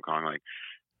talking about Hong Kong, like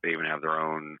they even have their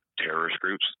own terrorist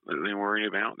groups that they worry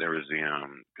about. There was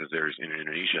because there's in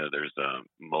Indonesia, there's the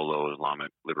Molo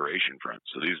Islamic Liberation Front.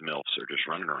 So these MILFs are just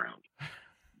running around,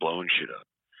 blowing shit up,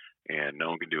 and no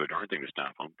one can do a darn thing to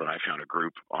stop them. But I found a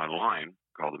group online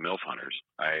called the MILF Hunters.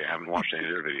 I haven't watched any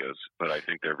of their videos, but I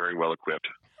think they're very well equipped.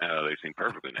 They seem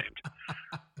perfectly named.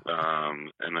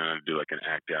 And then I'd do like an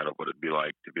act out of what it'd be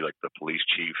like to be like the police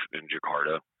chief in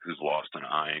Jakarta who's lost an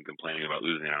eye and complaining about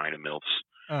losing an eye to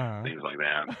MILFs, things like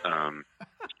that.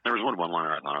 There was one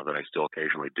liner I thought of that I still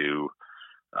occasionally do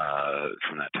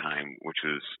from that time, which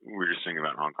was we were just thinking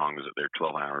about Hong Kong is that they're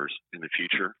 12 hours in the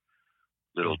future.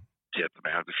 Little tip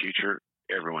about the future: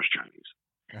 everyone's Chinese.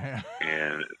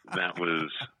 And that was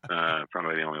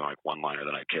probably the only like one liner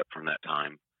that I kept from that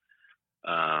time.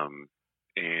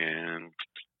 And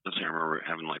I remember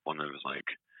having like one that was like,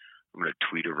 I'm going to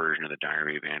tweet a version of the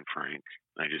Diary of Anne Frank.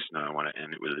 I just know I want to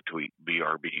end it with a tweet: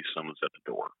 BRB, someone's at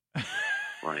the door.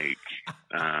 Like,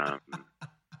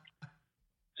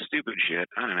 stupid shit.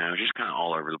 I don't know, just kind of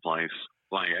all over the place.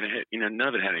 Like, none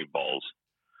of it had any balls.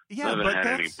 Yeah, but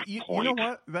that's, you know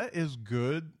what? That is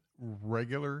good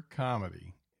regular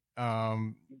comedy.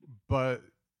 But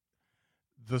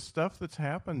the stuff that's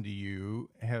happened to you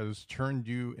has turned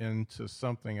you into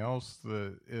something else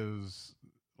that is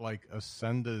like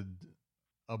ascended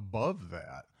above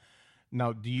that.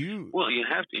 Now, do you? Well, you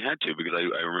had to, because I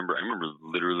remember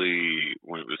literally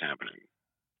when it was happening,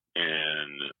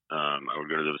 and I would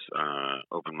go to this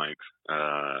open mics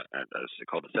at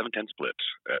called the 710 Split.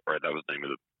 Right, that was the name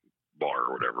of the bar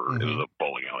or whatever. It was a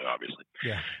bowling alley, obviously.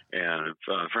 Yeah. And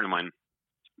a friend of mine,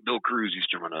 Bill Cruz,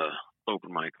 used to run a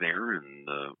open mic there, and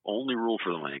the only rule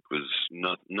for the mic was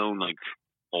no like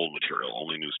old material,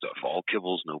 only new stuff. All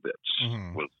kibbles, no bits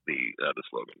was the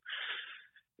slogan.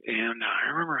 And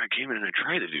I remember I came in and I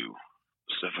tried to do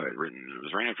stuff I had written. It was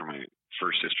right after my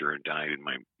first sister had died, and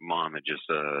my mom had just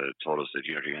told us that,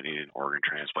 you know, she needed an organ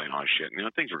transplant and all this shit. You know,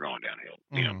 things were going downhill.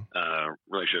 You know,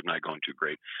 relationship not going too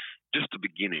great. Just the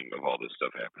beginning of all this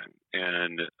stuff happening.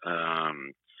 And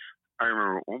I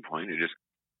remember at one point, I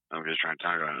was just trying to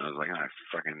talk about it, and I was like, my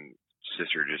fucking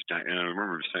sister just died. And I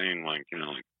remember saying, like, you know,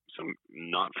 like some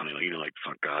not funny, like, you know, like,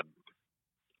 fuck God,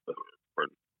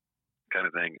 kind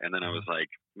of thing. And then I was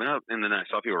like, no. And then I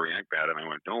saw people react bad, and I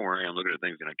went, don't worry, I'm looking at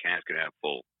things in a casket half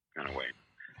full kind of way.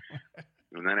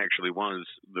 And that actually was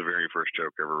the very first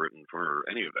joke ever written for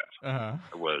any of that.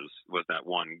 Was that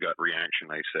one gut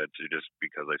reaction I said to, just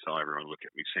because I saw everyone look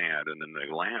at me sad, and then they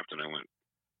laughed, and I went,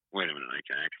 wait a minute, I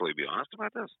can actually be honest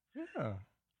about this? Yeah.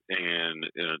 And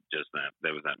just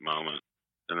there was that moment.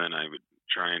 And then I would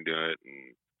try and do it,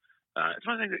 and it's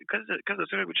one thing, because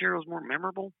the sort of material is more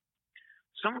memorable.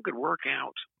 Someone could work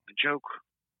out a joke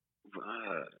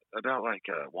about like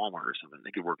Walmart or something.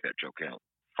 They could work that joke out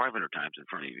 500 times in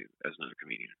front of you as another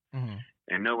comedian,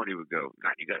 and nobody would go,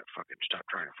 God, you got to fucking stop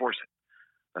trying to force it.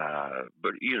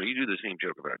 But you know, you do the same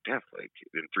joke about death like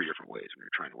in 3 different ways when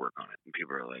you're trying to work on it, and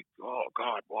people are like, oh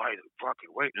God, why the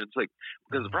fucking wait? And it's like,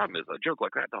 because the problem is a joke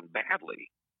like that done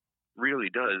badly really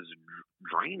does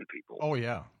drain people. Oh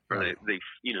yeah. Or they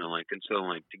you know, like, and so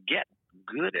like to get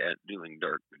good at doing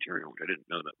dark material, which I didn't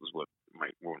know that was what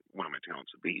one of my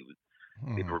talents would be,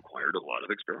 It required a lot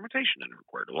of experimentation and it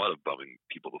required a lot of bumming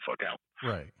people the fuck out.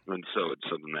 Right. And so it's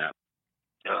something that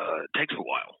takes a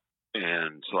while.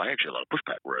 And so I actually had a lot of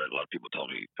pushback where a lot of people tell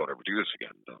me, don't ever do this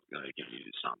again. Don't, you need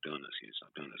to stop doing this. You need to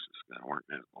stop doing this. It's going to work.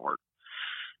 It's going to work.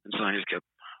 And so I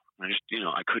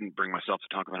I couldn't bring myself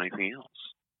to talk about anything else.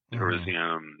 There was,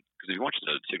 because if you watch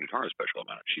the Signatara special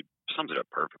about it, she sums it up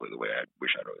perfectly the way I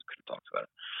wish I'd always could have talked about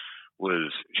it.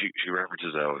 Was she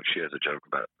references she has a joke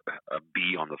about a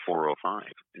bee on the 405,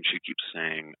 and she keeps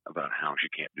saying about how she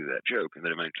can't do that joke, and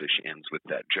then eventually she ends with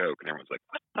that joke, and everyone's like,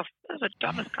 "What the? That's the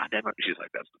dumbest goddamn." She's like,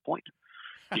 "That's the point."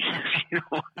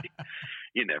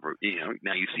 You never,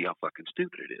 now you see how fucking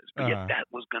stupid it is, but yet that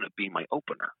was going to be my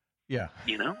opener. Yeah.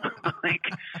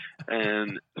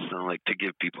 And so to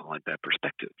give people that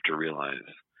perspective to realize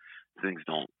things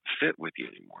don't fit with you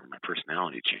anymore. My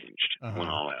personality changed when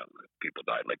all that people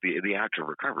died. The act of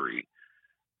recovery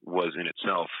was in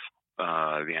itself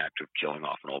the act of killing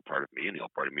off an old part of me, and the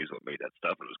old part of me is what made that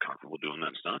stuff, and was comfortable doing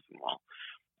that stuff. And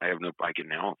I can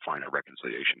now find a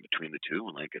reconciliation between the two,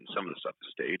 and some of the stuff has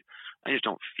stayed. I just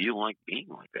don't feel like being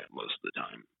like that most of the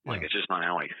time. It's just not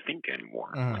how I think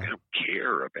anymore. I don't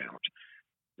care about.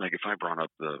 If I brought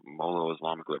up the Molo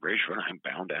Islamic Liberation Front, I'm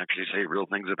bound to actually say real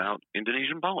things about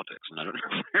Indonesian politics, and I don't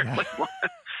know.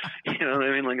 You know what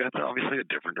I mean? That's obviously a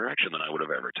different direction than I would have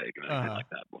ever taken anything like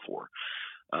that before.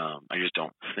 I just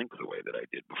don't think the way that I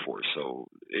did before. So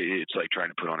it's like trying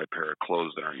to put on a pair of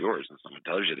clothes that aren't yours, and someone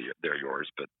tells you they're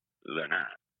yours, but they're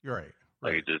not. You're right.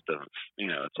 It just doesn't,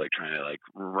 it's like trying to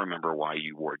remember why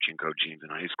you wore Jinko jeans in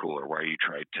high school, or why you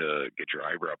tried to get your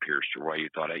eyebrow pierced, or why you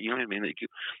thought, you know what I mean?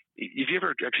 If you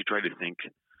ever actually tried to think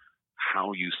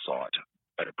how you saw it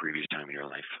at a previous time in your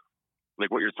life,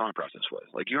 what your thought process was,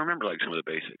 you remember some of the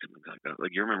basics and things like that.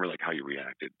 You remember how you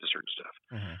reacted to certain stuff,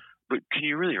 but can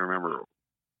you really remember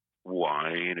why?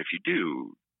 And if you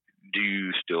do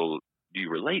you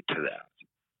relate to that,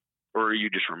 or are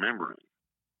you just remembering?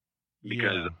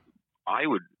 Because I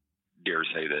would dare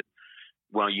say that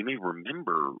while you may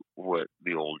remember what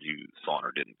the old you thought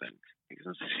or didn't think, because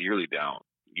sincerely doubt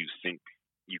you think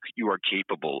you are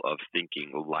capable of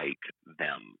thinking like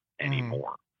them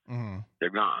anymore. They're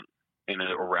gone.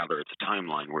 Or rather, it's a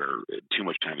timeline where too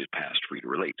much time has passed for you to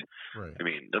relate. Right. I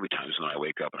mean, there'll be times when I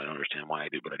wake up and I don't understand why I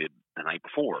did what I did the night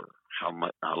before.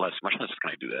 Much less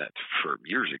can I do that for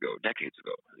years ago, decades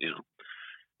ago,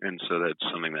 And so that's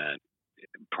something that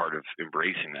part of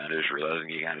embracing that is realizing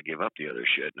you got to give up the other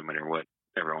shit no matter what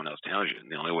everyone else tells you.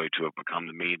 And the only way to have become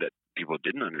the me that people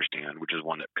didn't understand, which is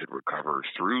one that could recover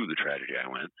through the tragedy I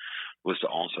went, was to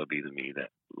also be the me that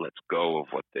lets go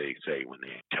of what they say when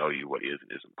they tell you what is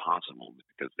and isn't possible,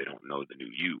 because they don't know the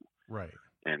new you. Right.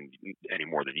 And any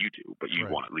more than you do, but you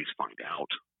want to at least find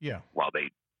out. Yeah. While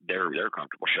they're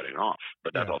comfortable shutting it off.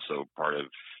 But that's also part of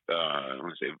I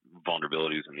want to say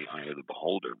vulnerability is in the eye of the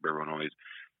beholder. Everyone always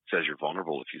says you're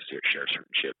vulnerable if you share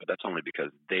certain shit, but that's only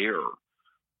because they're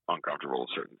uncomfortable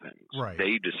with certain things. Right.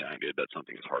 They decided that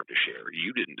something is hard to share.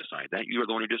 You didn't decide that. You were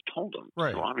the one who just told them.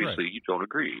 Right. So obviously you don't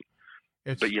agree.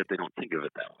 But yet they don't think of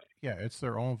it that way. Yeah, it's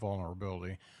their own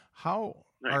vulnerability. How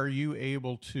are you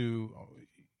able to,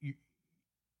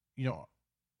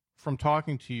 from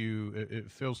talking to you, it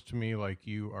feels to me like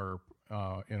you are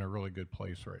in a really good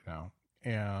place right now,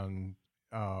 and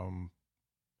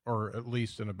or at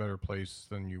least in a better place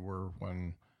than you were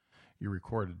when you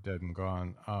recorded Dead and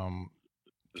Gone.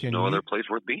 There's no other place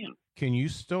worth being. Can you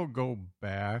still go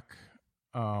back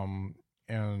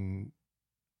and,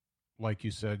 like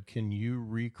you said, can you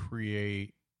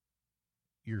recreate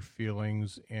your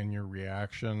feelings and your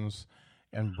reactions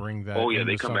and bring that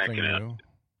into something new?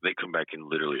 They come back in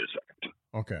literally a second.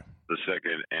 Okay. The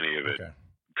second any of it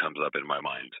comes up in my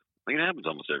mind. It happens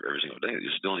almost every single day.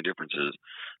 Just the only difference is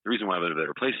the reason why I'm in a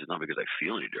better place is not because I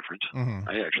feel any different.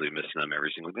 I actually miss them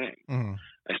every single day.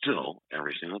 I still,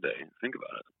 every single day, think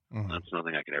about it. That's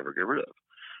nothing I can ever get rid of.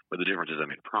 But the difference is I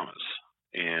made a promise.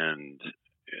 And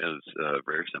it's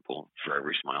very simple. For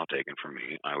every smile taken from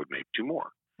me, I would make 2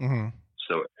 more.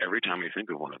 So every time I think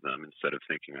of one of them, instead of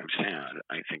thinking I'm sad,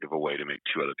 I think of a way to make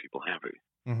 2 other people happy.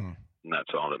 And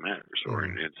that's all that matters. Or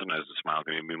and sometimes the smile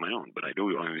can even be my own, but I do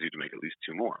always need to make at least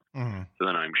 2 more. So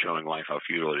then I'm showing life how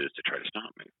futile it is to try to stop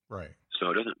me. Right.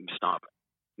 So it doesn't stop.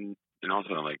 And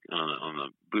also, on the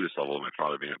Buddhist level, my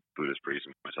father being a Buddhist priest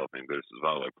and myself being Buddhist as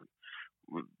well,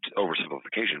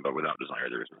 oversimplification, but without desire,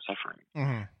 there is no suffering.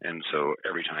 And so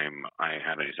every time I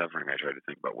have any suffering, I try to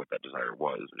think about what that desire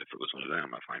was. And if it was one of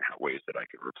them, I find out ways that I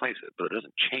could replace it. But it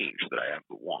doesn't change that I have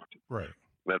the want. Right.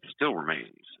 That still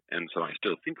remains. And so I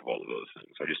still think of all of those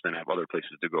things. I just then have other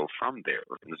places to go from there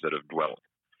instead of dwelling.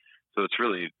 So it's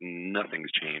really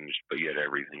nothing's changed, but yet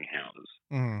everything has.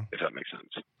 Mm-hmm. If that makes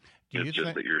sense. It's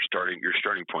just that your starting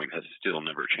point has still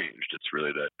never changed. It's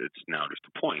really that it's now just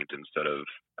a point instead of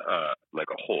like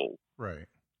a hole. Right.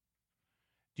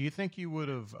 Do you think you would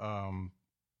have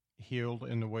healed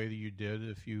in the way that you did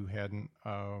if you hadn't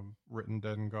written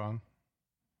Dead and Gone?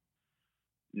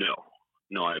 No.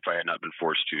 If I had not been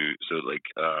forced to. So, like,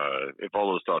 if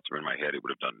all those thoughts were in my head, it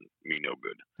would have done me no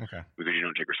good. Okay. Because you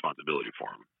don't take responsibility for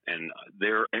them. And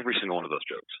every single one of those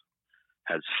jokes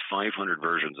has 500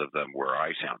 versions of them where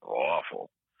I sound awful.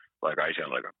 Like I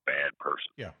sound like a bad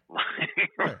person. Yeah.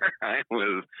 Right. I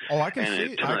was. Oh, I can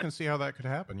see. I can see how that could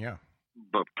happen. Yeah.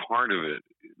 But part of it,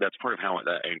 that's part of how I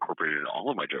incorporated in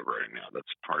all of my joke writing now. That's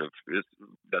part of it.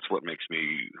 That's what makes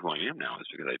me who I am now, is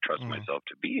because I trust myself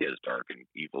to be as dark and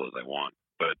evil as I want.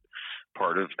 But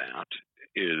part of that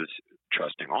is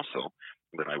trusting also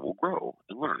that I will grow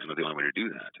and learn. And the only way to do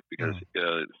that, because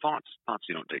thoughts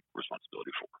you don't take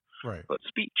responsibility for. Right. But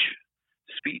speech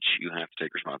you have to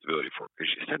take responsibility for,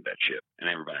 because you said that shit and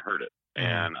everybody heard it.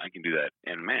 And I can do that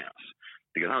en masse,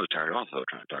 because I was tired also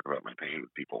trying to talk about my pain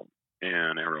with people.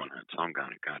 And everyone had some kind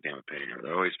of goddamn opinion, or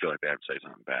they always feel like they had to say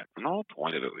something back. And the whole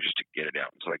point of it was just to get it out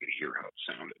so I could hear how it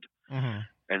sounded.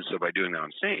 And so by doing that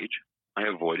on stage, I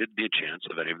avoided the chance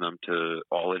of any of them to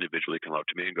all individually come up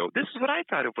to me and go, "This is what I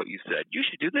thought of what you said. You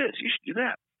should do this. You should do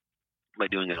that." By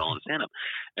doing it all in stand-up,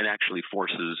 it actually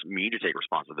forces me to take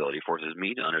responsibility, forces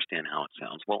me to understand how it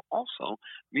sounds, while also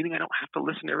meaning I don't have to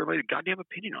listen to everybody's goddamn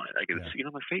opinion on it. I can see it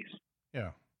on my face.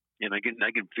 Yeah. And I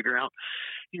can figure out,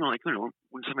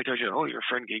 when somebody tells you, "Oh, your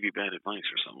friend gave you bad advice,"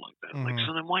 or something like that. Like,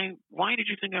 so then why did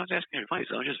you think I was asking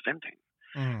advice? I was just venting.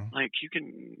 Like,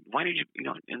 why did you,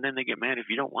 and then they get mad if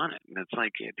you don't want it. And it's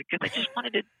like, because I just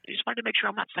wanted to make sure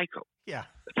I'm not psycho. Yeah.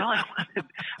 That's all I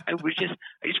wanted. I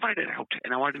just wanted it out,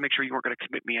 and I wanted to make sure you weren't going to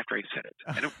commit me after I said it.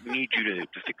 I don't need you to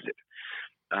fix it.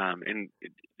 And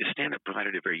stand-up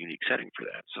provided a very unique setting for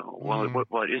that. So while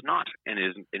it is not and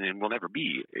it will never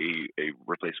be a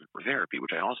replacement for therapy,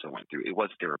 which I also went through, it was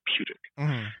therapeutic.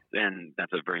 Then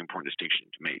that's a very important distinction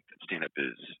to make. That stand-up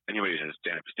is, anybody who has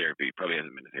stand-up as therapy probably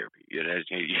hasn't been to therapy.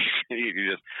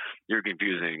 You're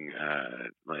confusing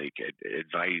like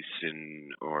advice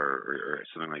or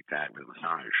something like that with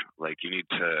massage. Like, you need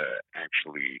to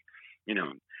actually,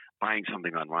 buying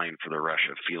something online for the rush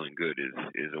of feeling good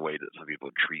is a way that some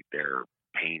people treat their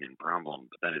pain and problem,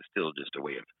 but that is still just a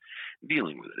way of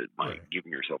dealing with it by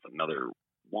giving yourself another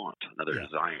want, another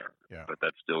desire. Yeah. But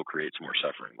that still creates more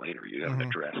suffering later. You haven't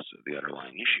addressed the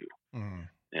underlying issue.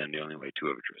 And the only way to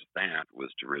address that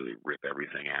was to really rip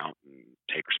everything out and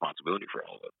take responsibility for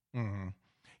all of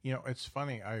it. It's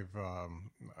funny. I've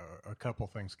a couple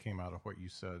things came out of what you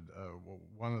said.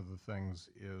 One of the things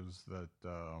is that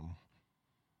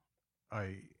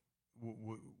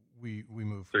we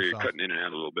moved. So you're cutting in and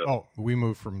out a little bit. Oh, we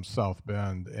moved from South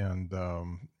Bend, and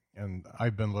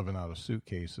I've been living out of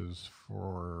suitcases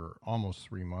for almost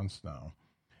 3 months now,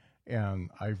 and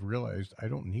I've realized I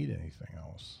don't need anything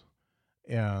else,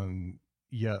 and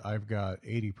yet I've got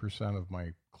 80% of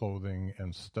my clothing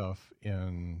and stuff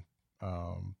in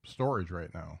storage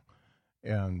right now,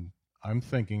 and I'm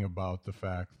thinking about the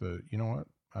fact that, you know what,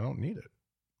 I don't need it.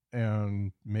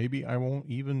 And maybe I won't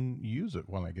even use it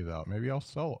when I get out. Maybe I'll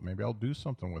sell it. Maybe I'll do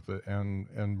something with it and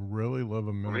really live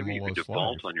a minimalist life. Maybe you could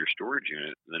default on your storage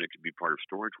unit, and then it could be part of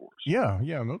Storage Wars. Yeah,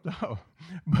 no doubt.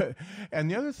 And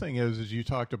the other thing is you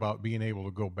talked about being able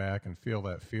to go back and feel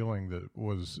that feeling that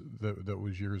was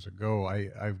years ago.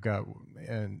 I've got,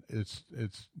 and it's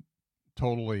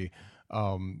totally.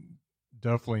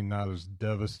 Definitely not as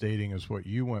devastating as what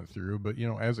you went through, but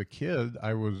as a kid,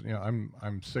 I was, I'm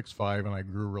 6'5" and I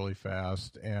grew really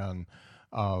fast, and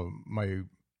my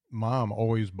mom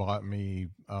always bought me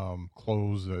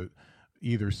clothes that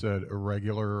either said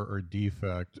irregular or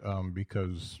defect,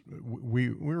 because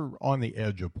we were on the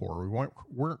edge of poor. We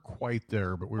weren't quite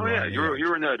there, but we were. Oh yeah, you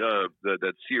were in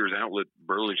that Sears Outlet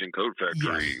Burlington Coat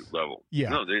Factory level. Yeah.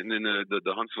 No, and then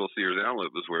the Huntsville Sears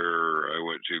Outlet was where I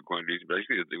went to quite decent.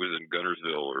 Basically, it was in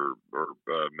Gunnersville or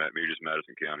maybe just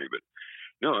Madison County, but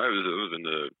no, I was in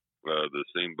the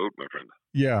same boat, my friend.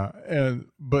 Yeah,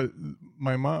 but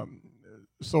my mom.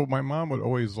 So my mom would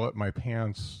always let my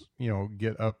pants,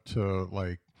 get up to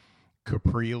like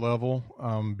capri level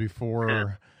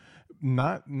before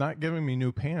not giving me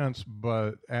new pants,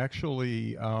 but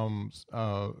actually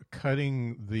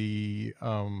cutting the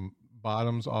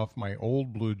bottoms off my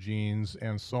old blue jeans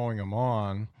and sewing them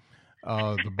on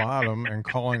the bottom and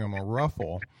calling them a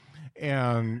ruffle.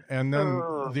 And then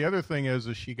the other thing is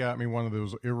she got me one of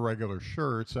those irregular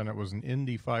shirts, and it was an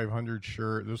Indy 500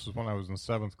 shirt. This was when I was in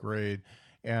 7th grade.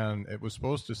 and it was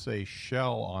supposed to say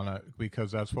Shell on it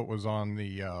because that's what was on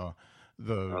the I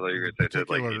thought you were going to say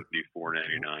particular like $4.99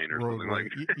 or something roadway.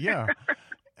 like that. Yeah.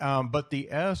 But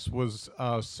the S was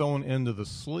sewn into the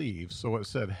sleeve, so it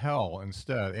said Hell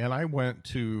instead. And I went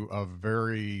to a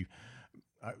very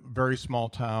small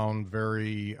town,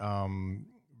 very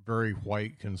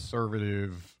white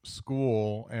conservative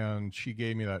school, and she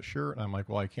gave me that shirt, and I'm like,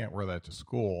 well, I can't wear that to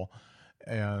school.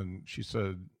 And she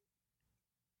said,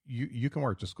 you can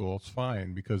wear it to school. It's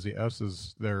fine because the S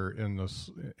is there in the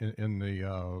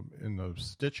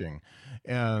stitching.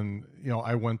 And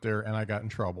I went there and I got in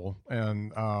trouble.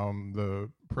 And the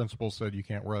principal said you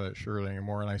can't wear that shirt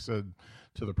anymore. And I said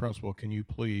to the principal, can you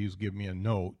please give me a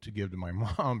note to give to my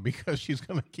mom because she's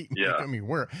going to keep making me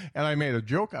wear it. And I made a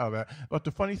joke out of that. But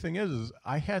the funny thing is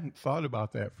I hadn't thought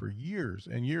about that for years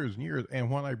and years and years. And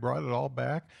when I brought it all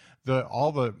back,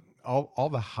 all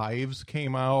the hives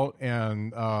came out,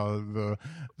 and the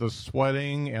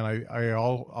sweating, and I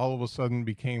all of a sudden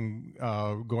became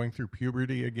going through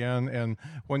puberty again. And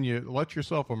when you let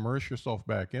immerse yourself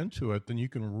back into it, then you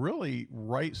can really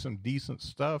write some decent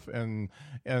stuff and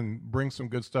bring some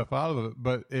good stuff out of it.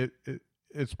 But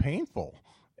it's painful,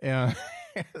 and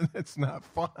it's not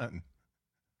fun.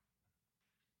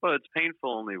 Well, it's painful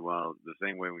only the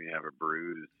same way when you have a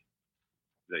bruise,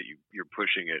 that you're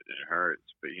pushing it and it hurts,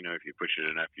 but if you push it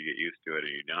enough, you get used to it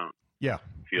and you don't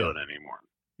feel it anymore.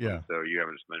 Yeah. So you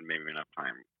haven't spent maybe enough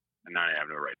time, and I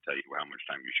have no right to tell you how much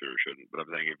time you should or shouldn't. But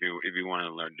I'm saying if you want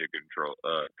to learn to control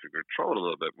it a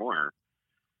little bit more,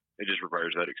 it just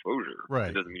requires that exposure.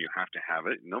 Right. It doesn't mean you have to have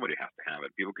it. Nobody has to have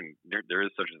it. People can. There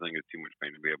is such a thing as too much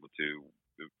pain to be able to,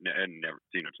 and never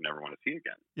to never want to see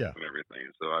again. Yeah. And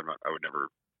everything. So I would never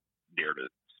dare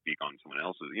to speak on someone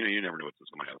else's. You never know what's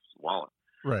in somebody else's wallet.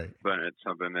 Right. But it's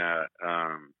something that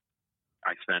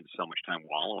I spent so much time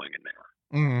wallowing in there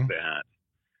that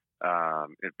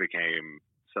it became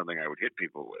something I would hit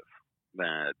people with.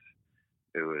 That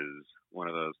it was one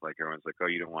of those, like, everyone's like, oh,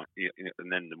 you don't want,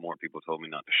 and then the more people told me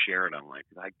not to share it, I'm like,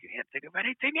 I can't think of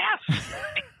anything else.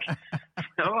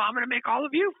 So I'm going to make all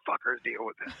of you fuckers deal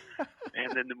with it.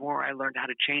 And then the more I learned how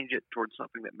to change it towards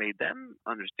something that made them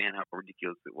understand how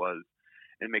ridiculous it was,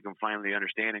 and make them finally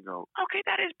understand and go, okay,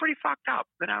 that is pretty fucked up.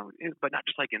 But not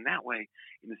just like in that way,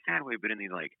 in the sad way, but in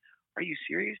the like, are you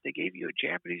serious? They gave you a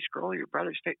Japanese scroll, your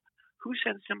brother's face. Who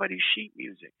sent somebody sheet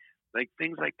music? Like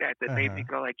things like that made me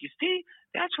go like, you see,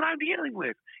 that's what I'm dealing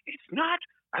with. It's not,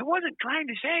 I wasn't trying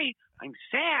to say I'm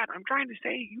sad. I'm trying to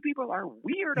say you people are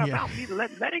weird about me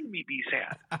letting me be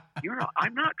sad.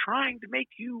 I'm not trying to make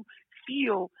you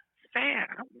feel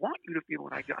sad. I don't want you to feel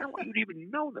what I do. I don't want you to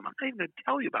even know them. I'm not even going to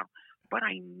tell you about them. But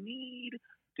I need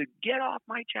to get off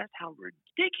my chest how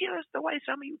ridiculous the way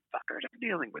some of you fuckers are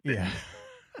dealing with this. Yeah.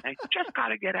 I just got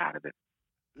to get out of it.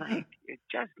 Like, it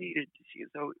just needed to see.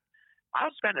 So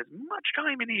I'll spend as much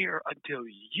time in here until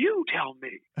you tell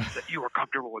me that you are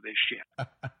comfortable with this shit.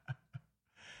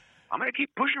 I'm going to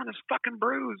keep pushing on this fucking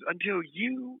bruise until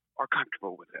you are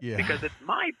comfortable with it. Yeah. Because it's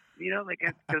my,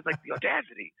 because like the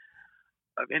audacity.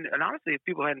 And honestly, if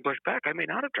people hadn't pushed back, I may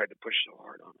not have tried to push so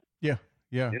hard on it. Yeah.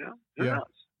 Yeah. Who knows?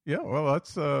 Yeah. Well,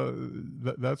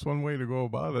 that's one way to go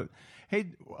about it.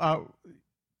 Hey,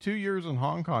 2 years in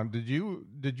Hong Kong, did you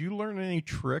learn any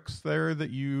tricks there that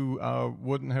you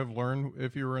wouldn't have learned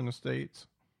if you were in the States?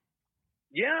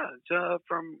 Yeah, it's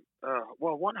from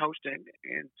one, hosting,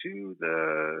 and two,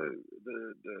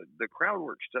 the crowd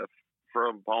work stuff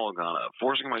from Polygon,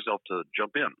 forcing myself to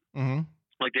jump in,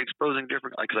 like exposing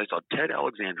different. Because I saw Ted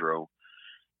Alexandro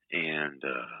and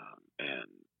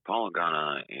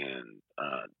Polygana and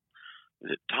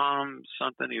is it Tom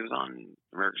something? He was on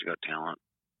America's Got Talent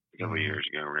a couple of years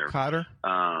ago or whatever. Cotter?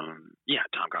 Yeah,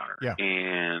 Tom Cotter. Yeah.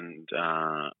 And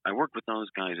I worked with those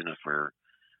guys enough where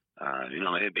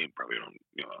they probably don't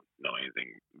know anything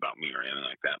about me or anything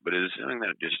like that. But it was something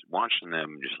that just watching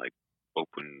them just like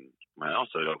opened my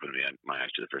eyes to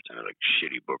the first time of like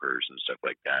shitty bookers and stuff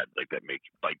like that. Like that make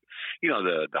like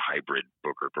the hybrid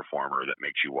booker performer that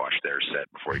makes you watch their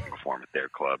set before you can perform at their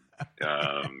club.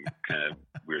 Kind of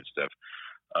weird stuff.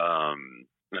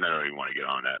 And I don't even want to get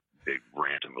on that big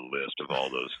rant of a list of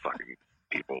all those fucking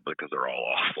people because they're all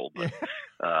awful. But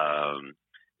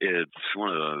it's one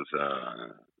of those.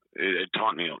 It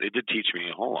taught me. It did teach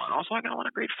me a whole lot. Also, I got a lot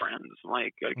of great friends.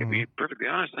 Like I can be perfectly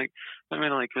honest. Like I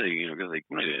mean, like really, because like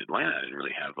when I did Atlanta, I didn't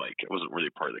really have I wasn't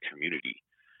really part of the community.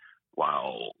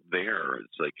 while there,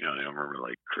 it's like, I remember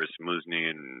like Chris Musney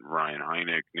and Ryan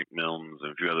Hynek, Nick Milnes,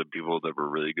 and a few other people that were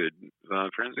really good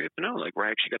friends to get to know. Like, where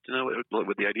I actually got to know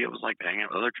what the idea was like to hang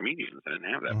out with other comedians. I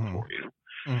didn't have that before,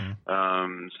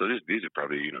 So these are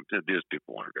probably, these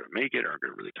people aren't going to make it, aren't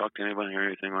going to really talk to anybody or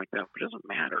anything like that. But it doesn't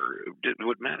matter.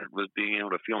 What mattered was being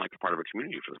able to feel like a part of a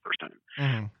community for the first time,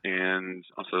 and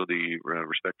also the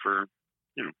respect for,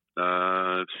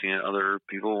 seeing other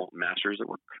people masters at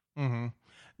work.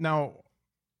 Now,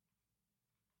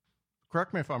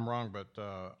 correct me if I'm wrong, but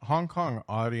Hong Kong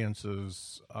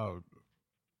audiences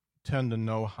tend to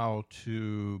know how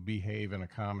to behave in a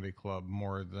comedy club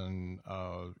more than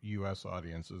U.S.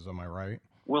 audiences. Am I right?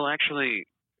 Well, actually,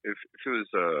 if it was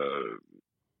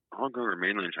Hong Kong or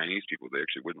mainland Chinese people, they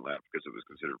actually wouldn't laugh because it was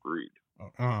considered rude.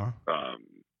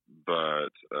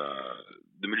 But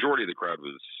the majority of the crowd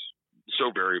was so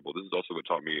variable. This is also what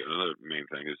taught me another main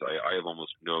thing is I have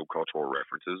almost no cultural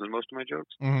references in most of my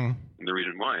jokes. And the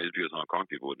reason why is because Hong Kong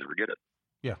people would never get it.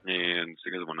 Yeah. And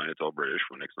because one night it's all British,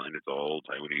 one next night it's all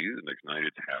Taiwanese, the next night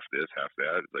it's half this, half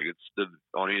that. It's like it's the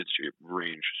audience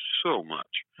range so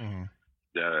much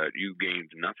that you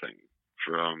gained nothing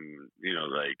from,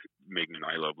 like making an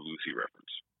I Love Lucy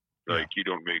reference. Like you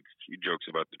don't make jokes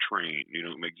about the train. You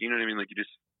don't make, what I mean? Like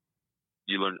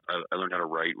I learned how to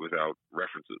write without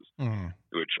references,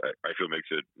 which I feel makes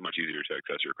it much easier to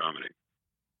access your comedy.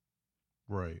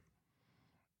 Right.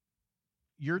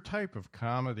 Your type of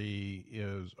comedy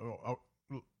is,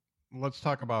 let's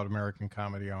talk about American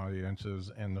comedy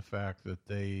audiences and the fact that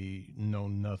they know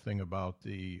nothing about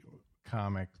the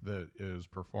comic that is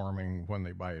performing when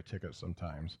they buy a ticket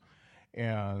sometimes.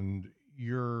 And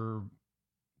your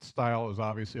style is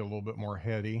obviously a little bit more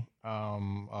heady.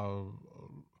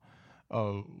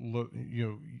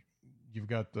 You've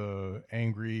got the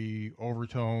angry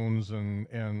overtones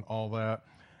and all that.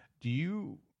 Do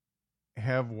you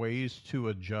have ways to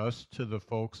adjust to the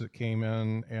folks that came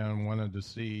in and wanted to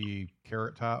see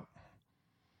Carrot Top?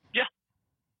 Yeah.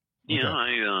 Okay.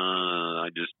 I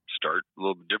just start a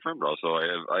little bit different, but also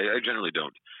I generally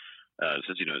don't,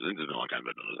 since, since it's been a long time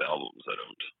I've done those albums, I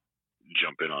don't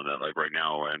jump in on that. Like right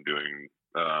now I'm doing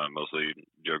mostly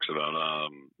jokes about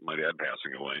my dad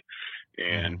passing away.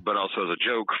 But also as a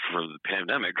joke for the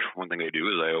pandemic, one thing I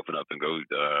do is I open up and go,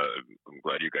 I'm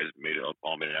glad you guys made it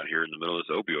out here in the middle of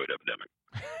this opioid epidemic.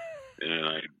 And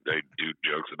I do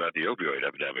jokes about the opioid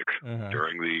epidemic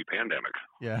during the pandemic,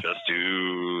 just to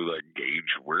like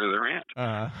gauge where they're at.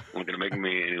 I'm not going to make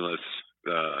me any less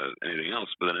anything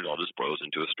else, but then it all just boils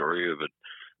into a story of a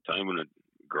time when a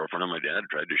girlfriend of my dad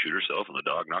tried to shoot herself and the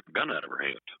dog knocked the gun out of her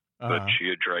hand. But she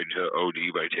had tried to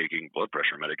OD by taking blood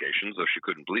pressure medication, so she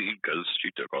couldn't bleed because she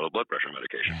took all the blood pressure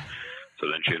medication. So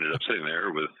then she ended up sitting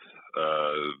there with,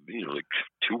 like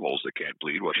 2 holes that can't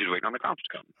bleed while she's waiting on the cops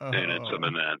to come. And it's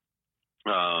something that,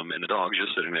 and the dog's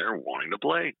just sitting there wanting to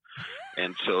play.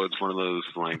 And so it's one of those,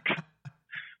 like,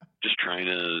 just trying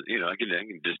to, I can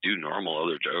just do normal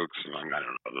other jokes. I don't know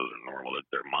if those are normal, that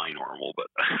they're my normal, but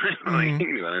like,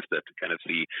 I have to kind of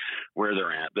see where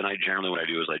they're at. Then what I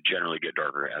do is I generally get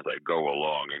darker as I go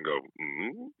along and go,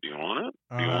 do you want it?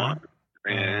 Do you want it?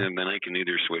 And then I can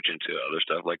either switch into other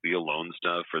stuff like the alone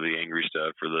stuff or the angry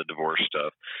stuff or the divorce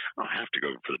stuff. I don't have to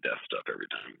go for the death stuff every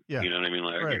time. Yeah. You know what I mean?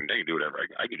 Like I can do whatever.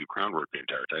 I can do crowd work the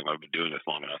entire time. I've been doing this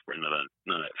long enough where none of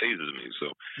that phases me.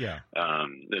 So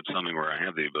it's something where I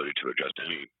have the ability to adjust to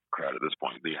any crowd at this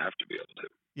point. You have to be able to.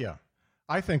 Yeah.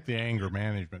 I think the anger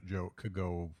management joke could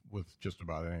go with just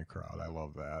about any crowd. I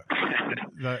love that.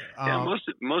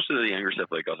 Most of the anger stuff,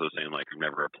 like also saying like I've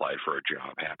never applied for a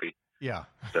job happy. Yeah.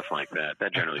 Stuff like that.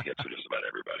 That generally hits with just about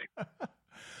everybody.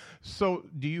 So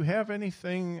do you have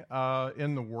anything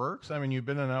in the works? I mean, you've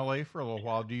been in LA for a little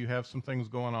while. Do you have some things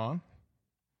going on?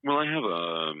 Well, I have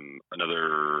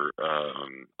another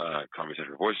Comedy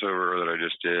Central voiceover that I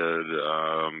just did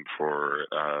for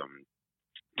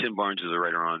Tim Barnes, is a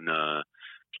writer on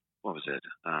what was it?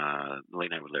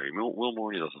 Late Night with Larry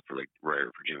Wilmore. He's also like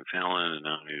writer for Jimmy Fallon, and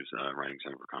now he's writing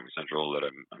something for Comedy Central. That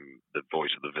I'm the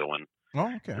voice of the villain. Oh,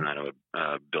 okay. And I know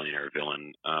a billionaire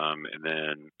villain. And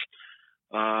then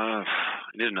I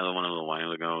did another one a little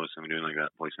while ago. So I'm doing like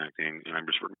that voice acting, and I'm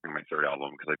just working on my 3rd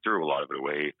album because I threw a lot of it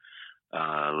away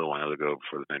a little while ago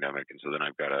before the pandemic. And so then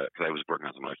because I was working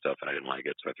on some other stuff and I didn't like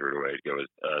it, so I threw it away to go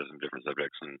with some different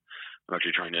subjects. And I'm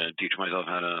actually trying to teach myself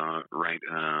how to write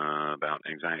about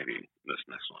anxiety. This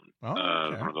next one,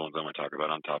 one of the ones I want to talk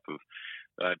about on top of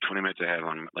 20 minutes I have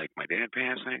on like my dad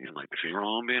passing and like the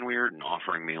funeral home being weird and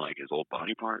offering me like his old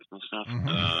body parts and stuff.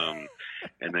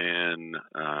 And then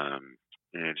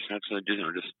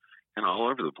just kind of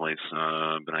all over the place.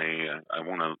 But I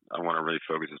want to really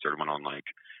focus this third one on like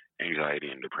anxiety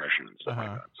and depression and stuff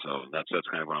like that. So that's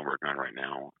kind of what I'm working on right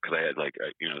now. Because I had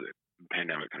the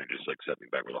pandemic kind of just like set me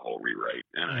back with a whole rewrite,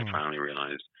 and I finally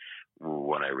realized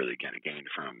what I really kind of gained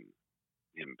from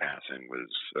him passing was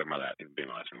being my last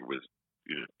name was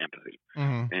empathy,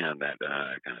 and that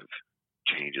kind of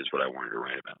changes what I wanted to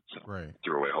write about. So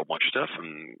threw away a whole bunch of stuff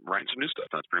and writing some new stuff.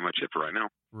 That's pretty much it for right now.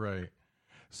 Right.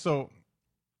 So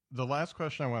the last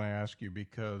question I want to ask you,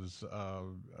 because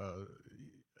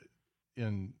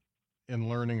in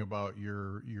learning about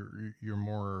your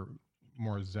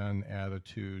more Zen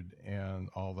attitude and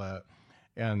all that,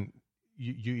 and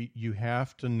you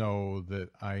have to know that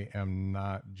I am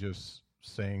not just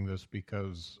saying this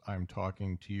because I'm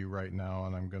talking to you right now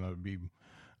and I'm going to be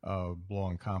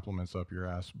blowing compliments up your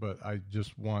ass, but I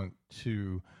just want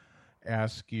to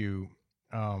ask you,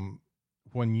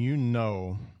 when you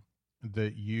know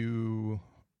that you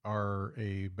are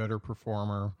a better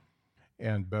performer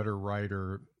and better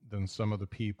writer than some of the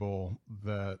people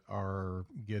that are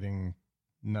getting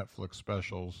Netflix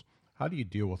specials, how do you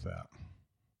deal with that?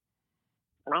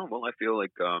 Well, I feel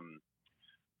like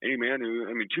any man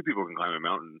two people can climb a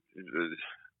mountain.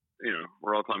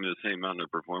 We're all climbing the same mountain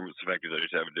of performance. The fact is, I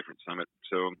just have a different summit.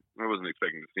 So I wasn't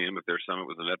expecting to see him. If their summit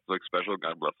was a Netflix special,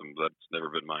 God bless them. That's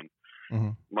never been mine.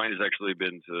 Mine has actually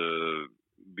been to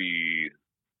be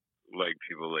like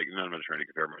people like, I'm not trying to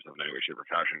compare myself in any way, shape, or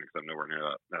fashion because I'm nowhere near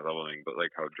that leveling, but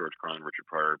like how George Carlin, Richard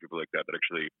Pryor, people like that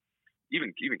actually,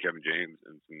 even Kevin James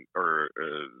and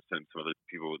some other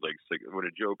people would like say, when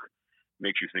a joke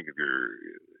makes you think of your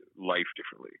life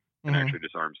differently and actually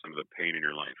disarms some of the pain in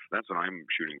your life. That's what I'm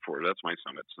shooting for. That's my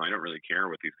summit. So I don't really care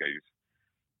what these guys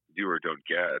do or don't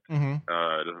get.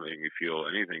 It doesn't make me feel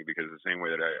anything, because the same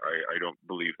way that I don't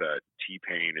believe that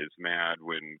T-Pain is mad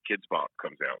when Kids Bop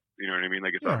comes out. You know what I mean?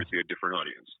 Like, it's obviously a different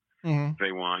audience. If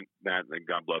they want that, then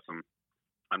God bless them.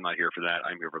 I'm not here for that.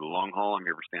 I'm here for the long haul. I'm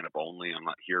here for stand-up only. I'm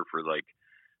not here for like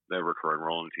the recurring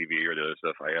role in TV or the other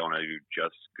stuff. I want to do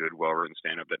just good, well-written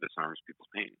stand-up that disarms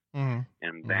people's pain.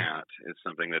 And that is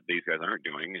something that these guys aren't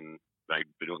doing, and I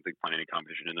don't find any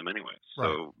competition in them anyway.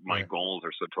 So my goals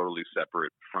are so totally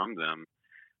separate from them.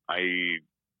 I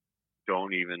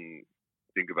don't even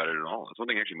think about it at all. It's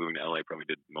one thing actually moving to LA probably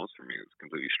did most for me. It's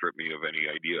completely stripped me of any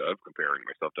idea of comparing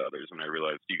myself to others. And I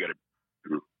realized you got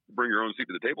to bring your own seat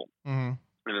to the table. And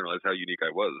I realized how unique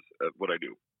I was at what I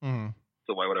do.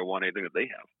 So why would I want anything that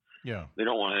they have? They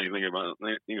don't want anything about,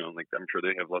 like, I'm sure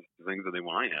they have lots of things that they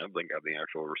want I have. Like, have the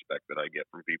actual respect that I get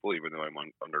from people, even though I'm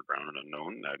underground and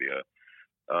unknown.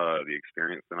 The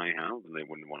experience that I have, and they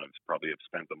wouldn't want to probably have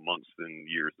spent the months and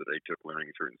years that I took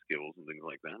learning certain skills and things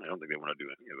like that. I don't think they want to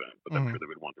do any of that, but I'm sure they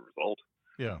would want the result.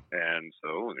 And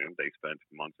so they spent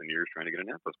months and years trying to get a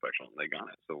Netflix special, and they got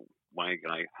it. So why can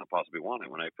I possibly want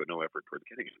it when I put no effort towards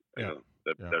getting it?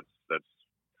 That's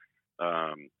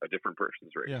a different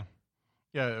person's race.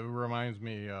 Yeah, it reminds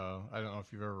me, I don't know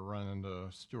if you've ever run into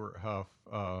Stuart Huff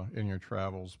in your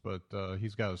travels, but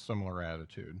he's got a similar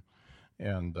attitude.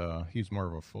 And he's more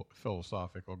of a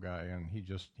philosophical guy, and he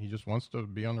just wants to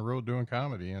be on the road doing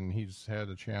comedy, and he's had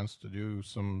a chance to do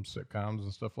some sitcoms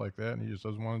and stuff like that, and he just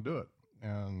doesn't want to do it.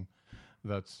 And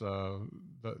that's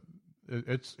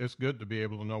it's good to be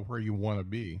able to know where you want to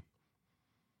be.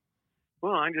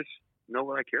 Well, I just know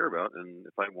what I care about, and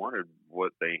if I wanted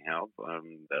what they have,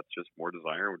 that's just more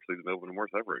desire, which leads me open to more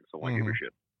suffering. So why give a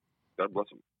shit? God bless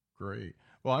them. Great.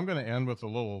 Well, I'm going to end with a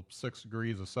little 6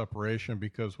 degrees of separation,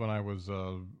 because when I was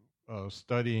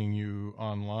studying you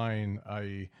online,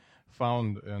 I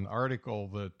found an article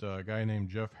that a guy named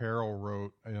Jeff Harrell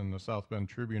wrote in the South Bend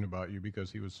Tribune about you,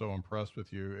 because he was so impressed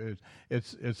with you.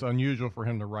 It's unusual for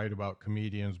him to write about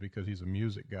comedians because he's a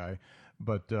music guy,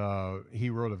 but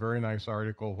he wrote a very nice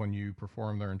article when you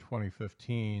performed there in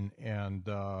 2015, and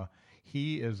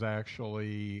he is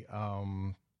actually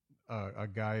a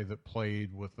guy that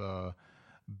played with a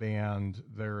band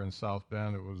there in South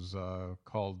Bend. It was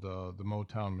called the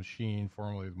Motown Machine,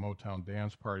 formerly the Motown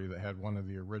Dance Party, that had one of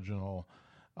the original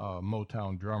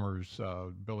Motown drummers,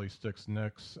 Billy Sticks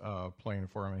Nicks, playing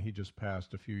for him, and he just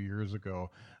passed a few years ago.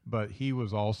 But he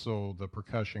was also the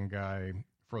percussion guy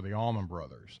for the Allman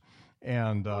Brothers.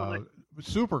 And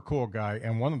super cool guy,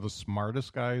 and one of the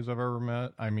smartest guys I've ever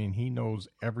met. I mean, he knows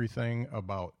everything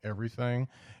about everything,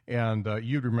 and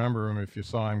you'd remember him if you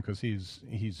saw him, because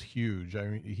he's huge. I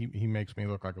mean, he makes me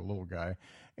look like a little guy,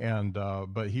 and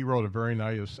but he wrote a very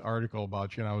nice article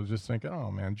about you, and I was just thinking, oh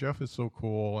man, Jeff is so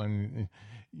cool, and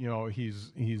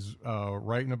he's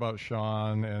writing about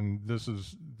Sean, and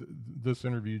this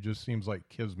interview just seems like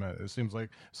kismet. It seems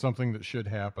like something that should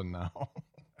happen now.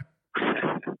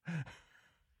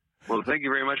 Well, thank you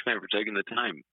very much, man, for taking the time.